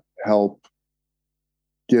that help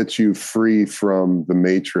get you free from the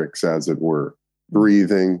matrix, as it were.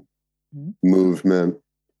 Breathing, movement,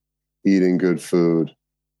 eating good food,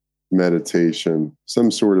 meditation,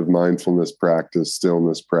 some sort of mindfulness practice,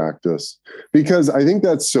 stillness practice. Because I think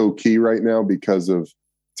that's so key right now because of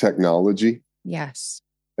technology. Yes.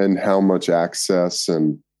 And how much access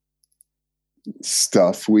and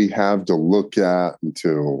stuff we have to look at and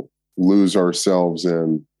to lose ourselves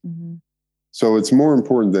in. So it's more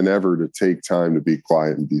important than ever to take time to be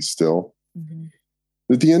quiet and be still.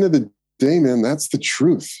 At the end of the day, man, that's the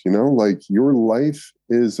truth. You know, like your life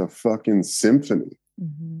is a fucking symphony.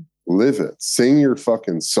 Live it. Sing your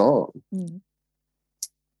fucking song.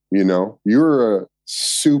 You know, you're a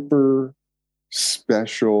super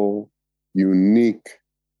special, unique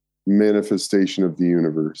manifestation of the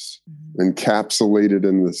universe, encapsulated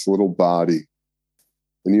in this little body.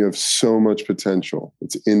 And you have so much potential.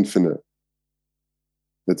 It's infinite.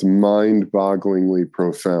 It's mind-bogglingly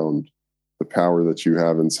profound, the power that you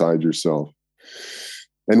have inside yourself.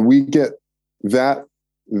 And we get that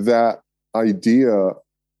idea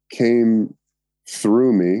came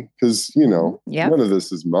through me because, you know, none of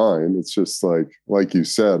this is mine. It's just like you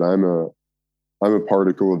said, I'm a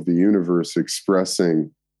particle of the universe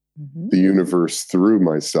expressing the universe through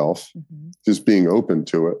myself, just being open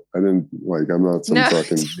to it. I'm not some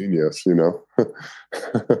fucking genius, you know.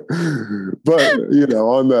 But, you know,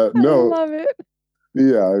 on that note, I love it.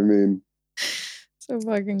 Yeah, I mean, so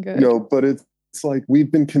fucking good. You know, but it's like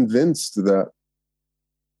we've been convinced that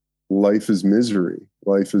life is misery,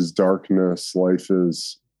 life is darkness, life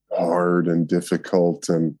is hard and difficult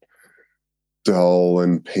and dull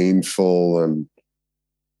and painful. And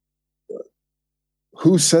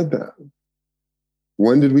who said that?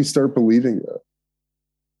 When did we start believing that?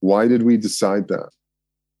 Why did we decide that?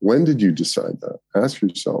 When did you decide that? Ask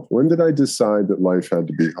yourself, when did I decide that life had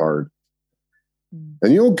to be hard?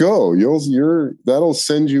 And you'll go, that'll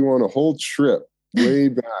send you on a whole trip way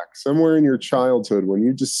back, somewhere in your childhood when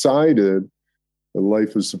you decided that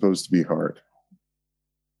life was supposed to be hard.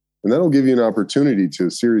 And that'll give you an opportunity to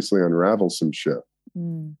seriously unravel some shit.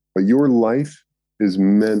 But your life is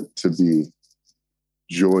meant to be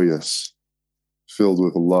joyous, filled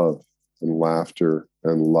with love and laughter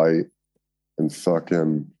and light and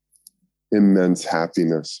fucking immense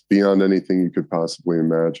happiness beyond anything you could possibly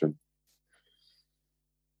imagine.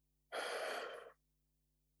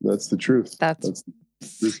 That's the truth. That's the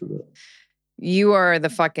truth of it. You are the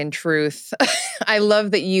fucking truth. I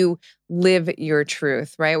love that you live your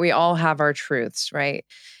truth, right? We all have our truths, right?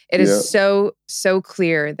 It is so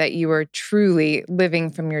clear that you are truly living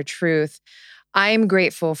from your truth. I'm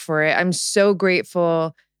grateful for it. I'm so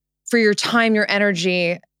grateful for your time, your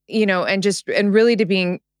energy, you know, and really to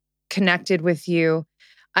being connected with you.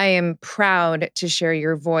 I am proud to share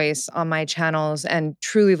your voice on my channels and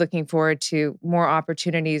truly looking forward to more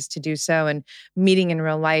opportunities to do so and meeting in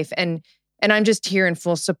real life. And I'm just here in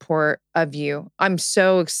full support of you. I'm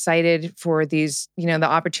so excited for these, you know, the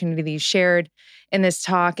opportunity that you shared in this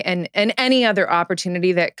talk and any other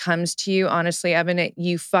opportunity that comes to you. Honestly, Evan,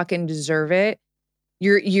 you fucking deserve it.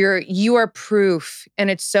 You are proof, and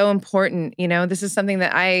it's so important. You know, this is something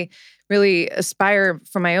that I really aspire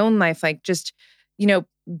for my own life. Like just, you know,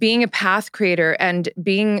 being a path creator and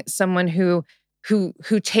being someone who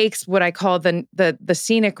takes what I call the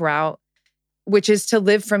scenic route, which is to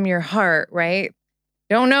live from your heart, right?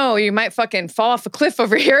 Don't know, you might fucking fall off a cliff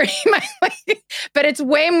over here. But it's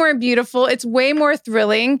way more beautiful. It's way more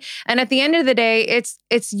thrilling. And at the end of the day,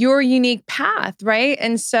 it's your unique path, right?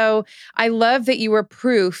 And so I love that you were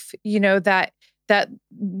proof, you know, that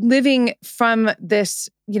living from this,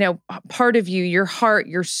 you know, part of you, your heart,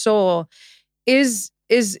 your soul is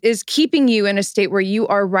keeping you in a state where you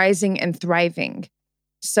are rising and thriving.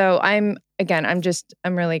 So I'm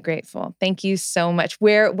really grateful. Thank you so much.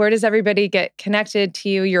 Where does everybody get connected to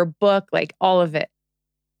you, your book, like all of it?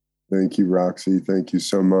 Thank you, Roxy. Thank you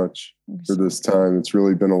so much for this time. It's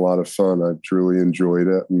really been a lot of fun. I've truly enjoyed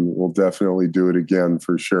it, and we'll definitely do it again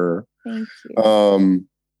for sure. Thank you.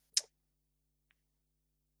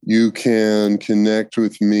 You can connect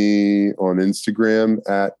with me on Instagram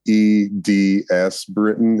at EDS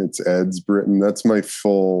Britton. It's Eds Britton. Those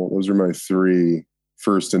are my 3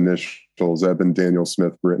 first initials, Eben Daniel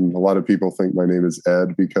Smith Britton. A lot of people think my name is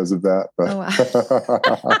Ed because of that, but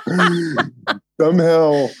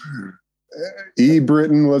somehow E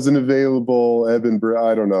Britton wasn't available. Eben Britton,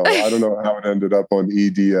 I don't know how it ended up on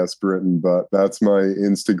EDS Britton, but that's my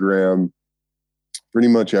Instagram. Pretty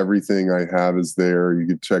much everything I have is there. You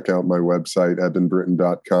can check out my website,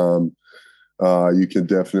 ebenbritton.com. You can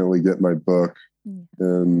definitely get my book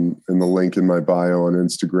and the link in my bio on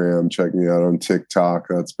Instagram. Check me out on TikTok.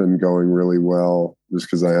 That's been going really well just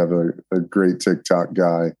because I have a great TikTok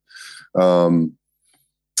guy.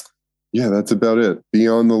 Yeah, that's about it. Be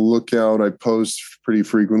on the lookout. I post pretty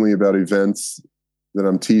frequently about events that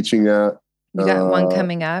I'm teaching at. You got one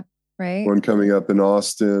coming up, right? One coming up in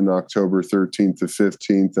Austin, October 13th to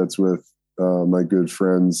 15th. That's with my good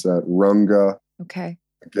friends at Runga. Okay.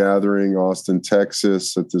 Gathering, Austin,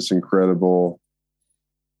 Texas, at this incredible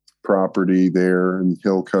property there in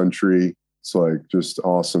Hill Country. It's like just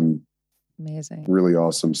awesome. Amazing. Really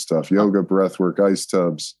awesome stuff. Yoga, breathwork, ice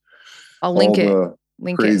tubs. I'll link it.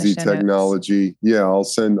 Crazy technology. Yeah,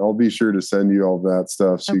 I'll be sure to send you all that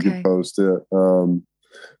stuff so you can post it. But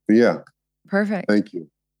yeah. Perfect. Thank you.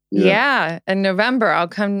 Yeah. In November, I'll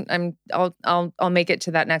come. I'll make it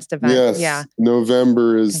to that next event. Yes. Yeah.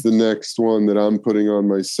 November is the next one that I'm putting on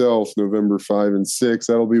myself. November 5 and 6.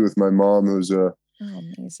 That'll be with my mom, who's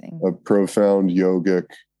amazing. A profound yogic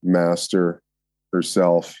master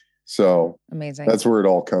herself. So amazing. That's where it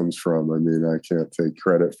all comes from. I mean, I can't take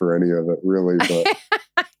credit for any of it really, but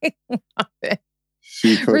I love it.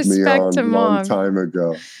 She put me on a long time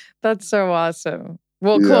ago. That's so awesome.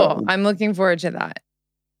 Well, cool. I'm looking forward to that.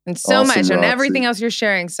 And so much and everything else you're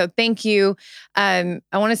sharing. So thank you. I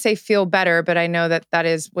want to say feel better, but I know that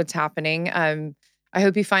is what's happening. I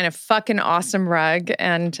hope you find a fucking awesome rug,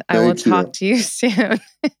 and I will talk to you soon.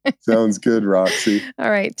 Sounds good, Roxy. All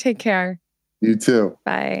right. Take care. You too.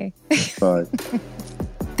 Bye. Bye.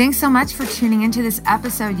 Thanks so much for tuning into this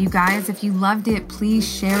episode, you guys. If you loved it, please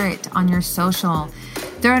share it on your social.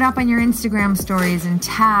 Throw it up on your Instagram stories and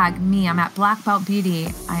tag me. I'm at Black Belt Beauty.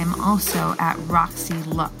 I am also at Roxy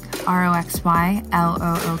Look, RoxyLook.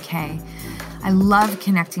 I love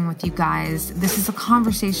connecting with you guys. This is a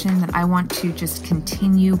conversation that I want to just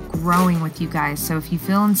continue growing with you guys. So if you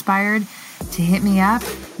feel inspired to hit me up,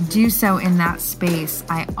 do so in that space.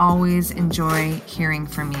 I always enjoy hearing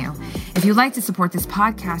from you. If you'd like to support this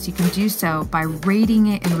podcast, you can do so by rating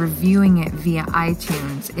it and reviewing it via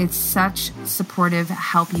iTunes. It's such supportive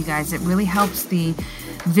help, you guys. It really helps the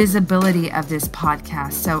visibility of this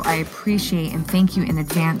podcast. So I appreciate and thank you in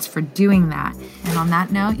advance for doing that. And on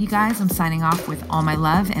that note, you guys, I'm signing off with all my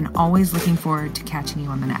love and always looking forward to catching you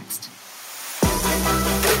on the next.